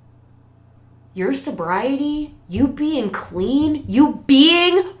 Your sobriety, you being clean, you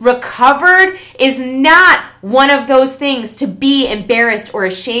being recovered is not one of those things to be embarrassed or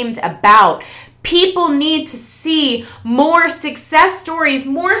ashamed about. People need to see more success stories,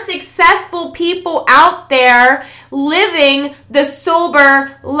 more successful people out there living the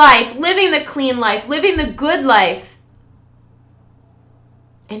sober life, living the clean life, living the good life,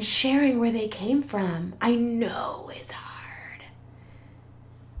 and sharing where they came from. I know it's hard,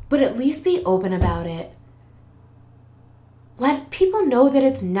 but at least be open about it. Let people know that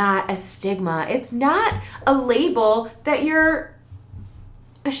it's not a stigma. It's not a label that you're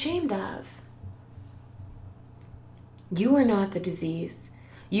ashamed of. You are not the disease.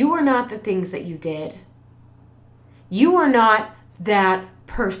 You are not the things that you did. You are not that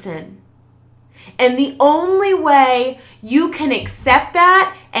person. And the only way you can accept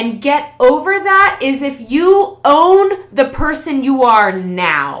that and get over that is if you own the person you are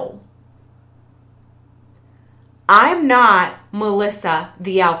now. I'm not Melissa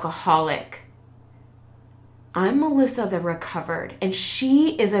the alcoholic. I'm Melissa the recovered, and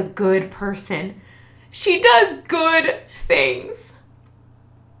she is a good person. She does good things.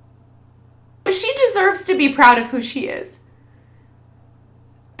 She deserves to be proud of who she is.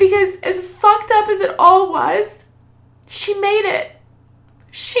 Because as fucked up as it all was, she made it.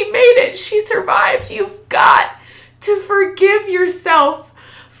 She made it. She survived. You've got to forgive yourself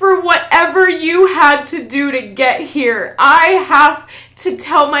for whatever you had to do to get here. I have to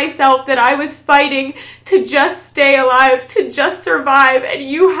tell myself that I was fighting to just stay alive, to just survive, and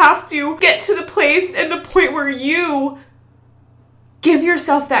you have to get to the place and the point where you give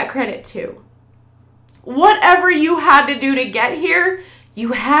yourself that credit too. Whatever you had to do to get here,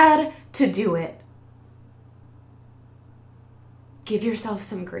 you had to do it. Give yourself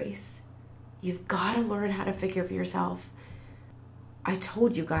some grace. You've got to learn how to forgive yourself. I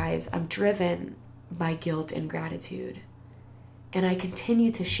told you guys, I'm driven by guilt and gratitude. And I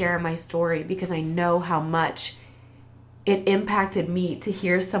continue to share my story because I know how much it impacted me to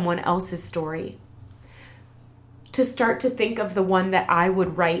hear someone else's story. To start to think of the one that I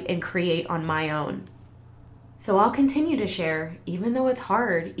would write and create on my own. So I'll continue to share, even though it's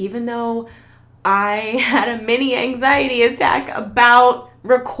hard, even though I had a mini anxiety attack about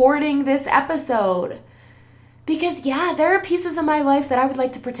recording this episode. Because yeah, there are pieces of my life that I would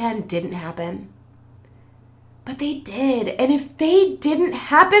like to pretend didn't happen. But they did. And if they didn't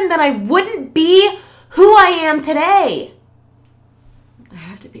happen, then I wouldn't be who I am today. I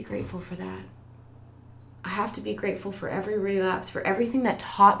have to be grateful for that. I have to be grateful for every relapse, for everything that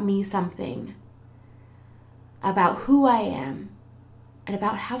taught me something about who I am and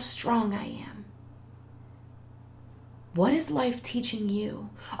about how strong I am. What is life teaching you?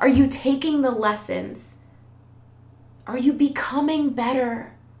 Are you taking the lessons? Are you becoming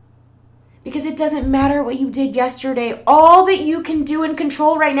better? Because it doesn't matter what you did yesterday. All that you can do and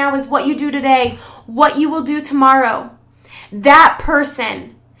control right now is what you do today, what you will do tomorrow. That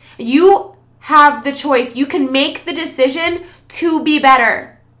person, you have the choice. You can make the decision to be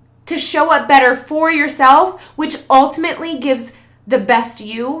better, to show up better for yourself, which ultimately gives the best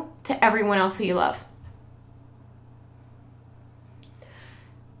you to everyone else who you love.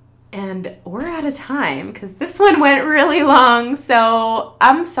 And we're out of time because this one went really long. So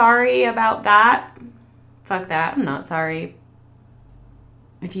I'm sorry about that. Fuck that. I'm not sorry.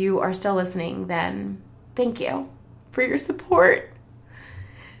 If you are still listening, then thank you for your support.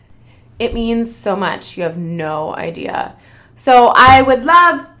 It means so much. You have no idea. So I would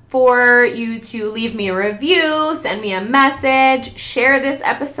love for you to leave me a review, send me a message, share this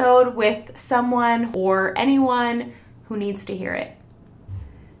episode with someone or anyone who needs to hear it.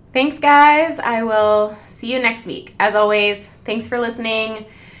 Thanks, guys. I will see you next week. As always, thanks for listening.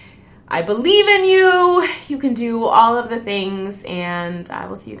 I believe in you. You can do all of the things, and I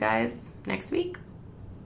will see you guys next week.